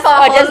 you're not for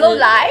hollow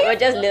life. We're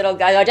just little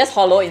guys. We're just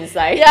hollow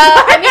inside. Yeah,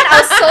 I mean,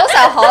 our souls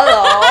are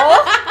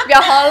hollow. We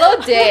are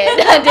hollow dead.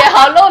 They're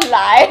hollow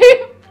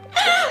life.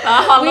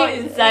 Hollow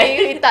inside.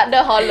 We tak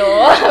ada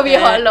hollow. We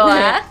hollow,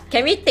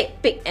 Can we take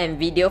pic and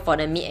video for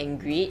the meet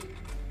and greet?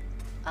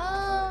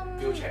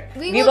 We'll check.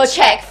 We will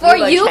check. For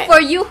you,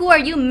 who are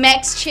you,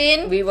 Max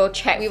Chin? We will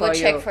check We for will you.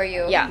 check for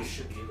you. Yeah. You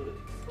should be able to.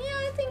 Yeah,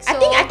 I think so. I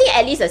think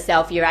at least a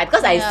selfie, right?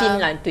 Because I've Yeah. seen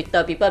on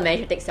Twitter people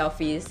manage to take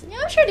selfies.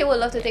 Yeah, I'm sure they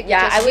would love to take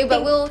Yeah, pictures. I would but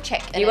think we'll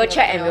check. We will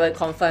check and we will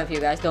confirm with you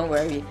guys. Don't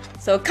worry.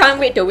 So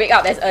can't wait to wake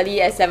up as early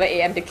as 7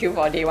 a.m. to queue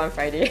for day 1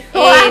 Friday.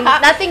 Hey,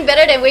 nothing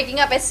better than waking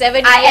up at 7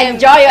 a.m. I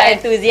enjoy your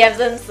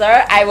enthusiasm,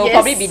 sir. I will Yes.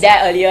 probably be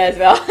there earlier as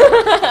well.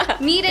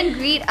 Meet and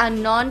greet are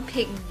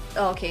non-pig.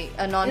 Oh, okay,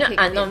 a non-pig.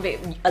 Not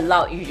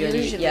allowed usually.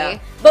 Usually. Yeah.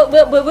 But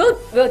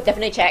we'll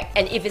definitely check,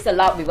 and if it's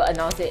allowed, we will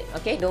announce it.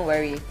 Okay, don't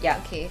worry.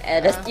 Yeah. Okay,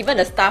 Even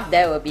the staff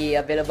there will be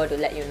available to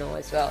let you know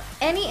as well.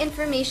 Any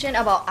information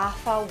about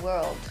AFA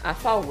World?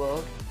 AFA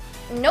World.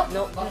 Nope.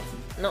 No.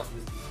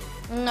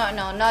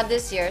 No, not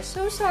this year.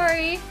 So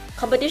sorry.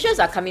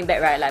 Competitions are coming back,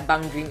 right? Like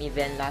Bang Dream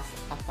event last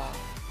AFA.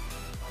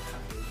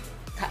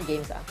 Card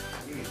games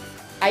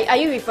Are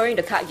you referring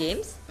to card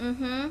games?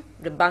 Mm-hmm.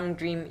 The Bang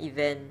Dream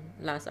event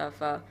last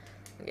AFA.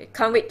 Okay,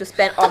 can't wait to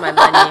spend all my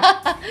money.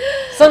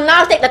 So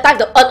now take the time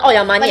to earn all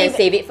your money and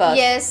save it first.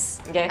 Yes.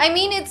 Okay. I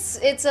mean, it's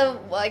a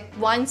like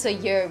once a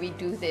year we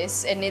do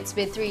this, and it's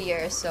been 3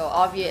 years, so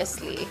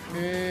obviously.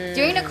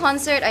 During the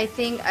concert, I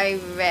think I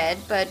read,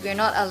 but we're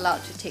not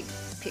allowed to take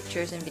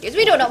pictures and videos.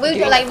 We don't know. We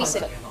During like the we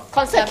said.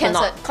 Concert Yeah,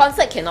 cannot.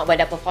 Concert cannot when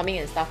they're performing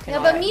and stuff Yeah,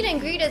 cannot. but right? meet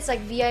and greet, it's like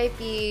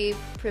VIP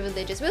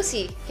privileges. We'll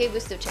see. Okay,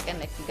 we'll still check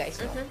and let you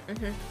guys know.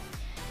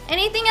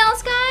 Anything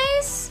else,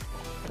 guys?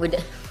 Would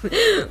there be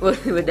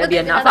there an be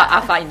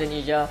AFA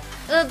Indonesia?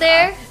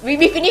 There. We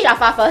finish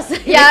AFA first.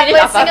 Yeah, We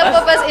finish but AFA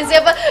Singapore first. In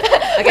Singapore,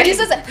 Okay.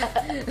 producers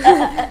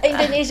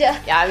Indonesia.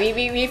 Yeah,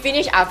 we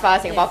finish AFA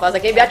Singapore first.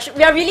 Okay,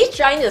 we are really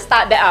trying to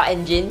start back our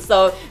engine.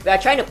 So we are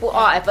trying to put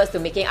all our efforts to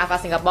making AFA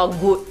Singapore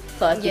good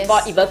first Yes. before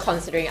even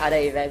considering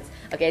other events.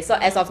 Okay, so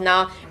as of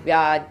now, we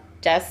are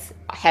just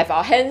have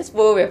our hands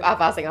full with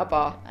AFA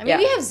Singapore. I mean,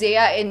 we have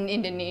Zaya in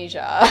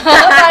Indonesia,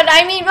 but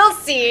I mean, we'll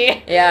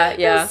see. Yeah.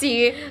 We'll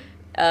see.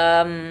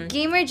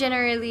 Gamer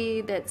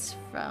generally, that's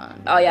from.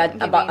 Oh yeah,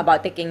 gaming.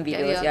 about taking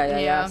videos. Yeah.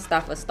 Yeah.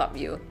 Stuff will stop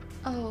you.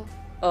 Oh,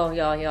 Oh,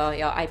 your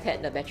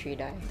iPad, the battery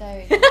died.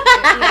 there.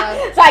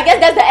 Yeah. So I guess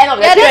that's the end of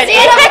the Yeah, Q&A. that's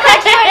the end of the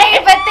Q&A.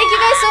 But thank you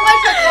guys so much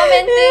for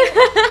commenting.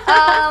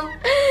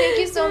 Thank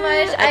you so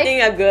much. I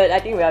think we're good. I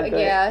think we are good.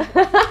 Yeah.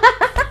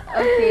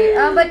 Okay.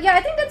 But yeah,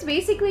 I think that's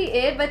basically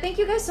it. But thank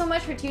you guys so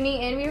much for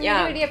tuning in. We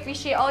really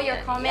appreciate all your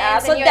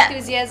comments so and your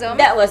enthusiasm.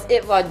 That was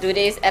it for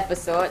today's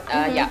episode.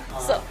 Yeah.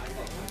 So,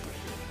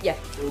 yeah.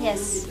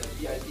 Yes. The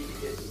VIP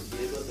ticket to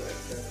be able to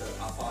access the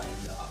AFA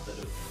in the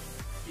afternoon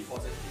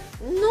before 7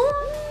 p.m. No.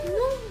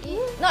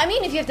 No, I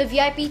mean if you have the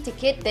VIP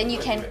ticket, then you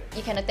can attend.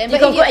 You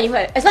But can if go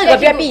anywhere. As long as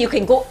you yeah, have VIP, you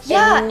can go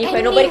Yeah,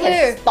 anywhere. Nobody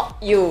anywhere. can stop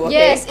you. Okay?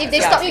 Yes, if they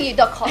stop you, you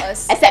don't call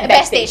us. Except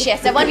backstage. Yes,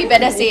 that one we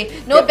better say.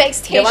 No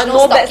backstage,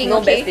 no stalking. No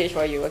Okay. backstage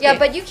for you. Okay? Yeah,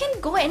 but you can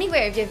go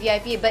anywhere if you're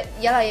VIP. But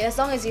yeah, as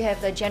long as you have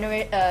the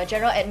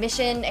general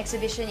admission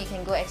exhibition, you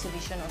can go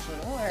exhibition also.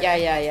 No worries.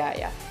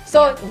 Yeah.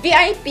 So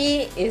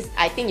VIP is,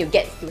 I think you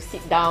get to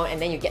sit down and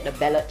then you get the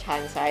ballot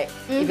chance, right?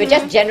 If you're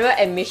just general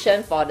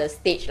admission for the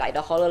stage, like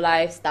the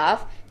HoloLive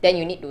stuff, then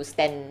you need to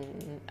stand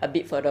a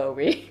bit further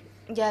away.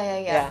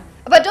 Yeah.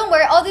 But don't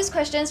worry, all these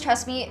questions,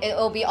 trust me, it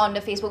will be on the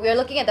Facebook. We're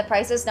looking at the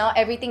prices now.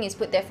 Everything is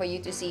put there for you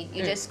to see.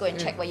 You just go and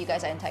check what you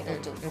guys are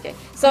entitled to. Okay.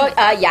 So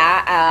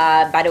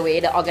by the way,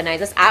 the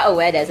organizers are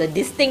aware there's a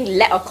distinct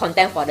lack of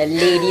content for the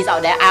ladies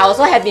out there. I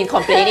also have been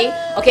complaining.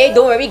 Okay,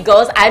 don't worry,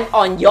 girls, I'm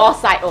on your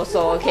side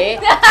also. Okay,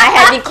 I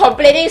have been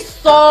complaining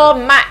so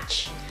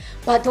much.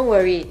 But don't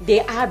worry,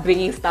 they are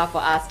bringing stuff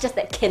for us, just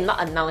that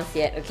cannot announce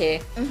yet,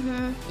 okay?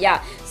 Yeah,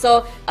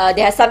 so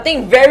they have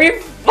something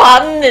very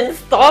fun in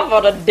store for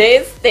the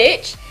day's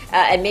stage,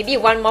 and maybe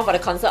one more for the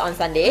concert on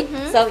Sunday.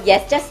 So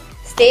yes, just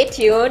stay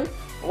tuned,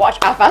 watch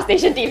AFA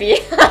Station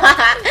TV,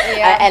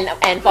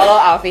 and follow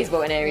our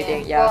Facebook and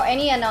everything. For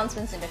any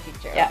announcements in the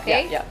future. Yeah,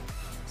 okay? yeah.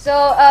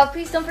 So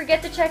please don't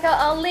forget to check out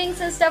our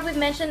links and stuff we've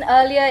mentioned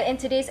earlier in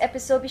today's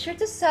episode. Be sure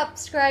to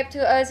subscribe to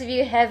us if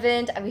you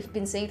haven't. We've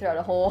been saying throughout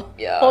the whole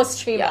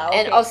stream.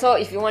 And also,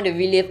 if you want to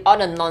relive all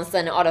the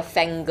nonsense and all the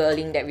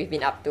fangirling that we've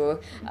been up to,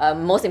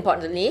 most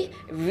importantly,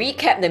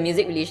 recap the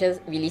music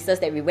releases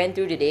that we went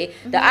through today.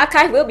 The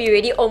archive will be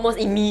ready almost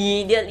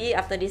immediately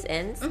after this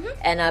ends.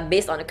 And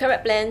based on the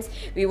current plans,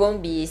 we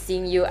won't be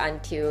seeing you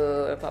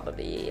until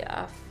probably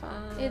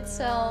AFA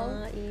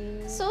itself.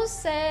 So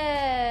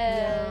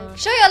sad.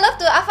 Show your love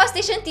to AFA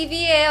Station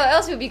TV, or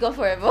else we'll be gone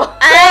forever.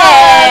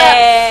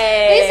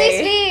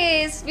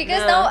 Please.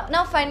 Because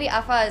now finally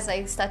AFA is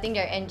like starting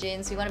their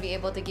engines. We want to be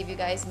able to give you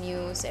guys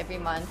news every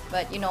month.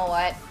 But you know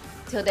what?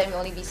 Till then, we'll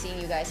only be seeing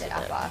you guys at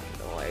AFA.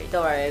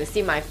 Don't worry. You'll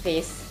see my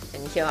face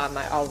and hear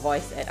our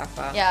voice at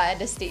AFA. Yeah, at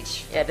the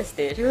stage. Yeah, the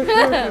stage. work!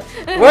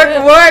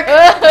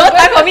 No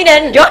time for me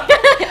to enjoy.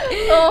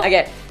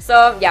 Okay.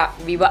 So yeah,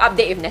 we will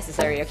update if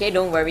necessary, okay?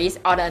 Don't worry,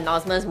 all the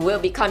announcements will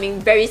be coming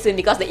very soon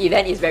because the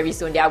event is very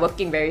soon. They are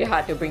working very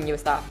hard to bring new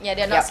stuff. Yeah,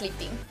 they're not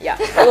sleeping. Yeah.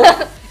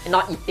 And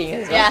not eating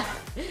as well.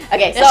 Yeah.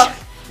 Okay, so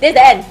this is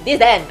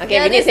the end. Okay,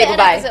 yeah, we need to say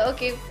goodbye.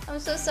 Okay, I'm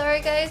so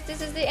sorry guys.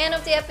 This is the end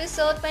of the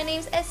episode. My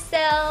name's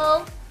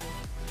Estelle.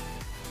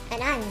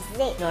 And I'm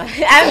Zig. No,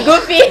 I'm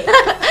Goofy.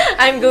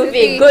 I'm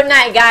Goofy. Good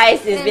night, guys.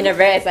 It's been a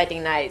very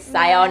exciting night.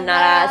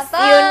 Sayonara.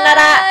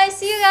 Bye.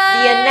 See you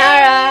guys.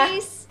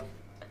 Sayonara.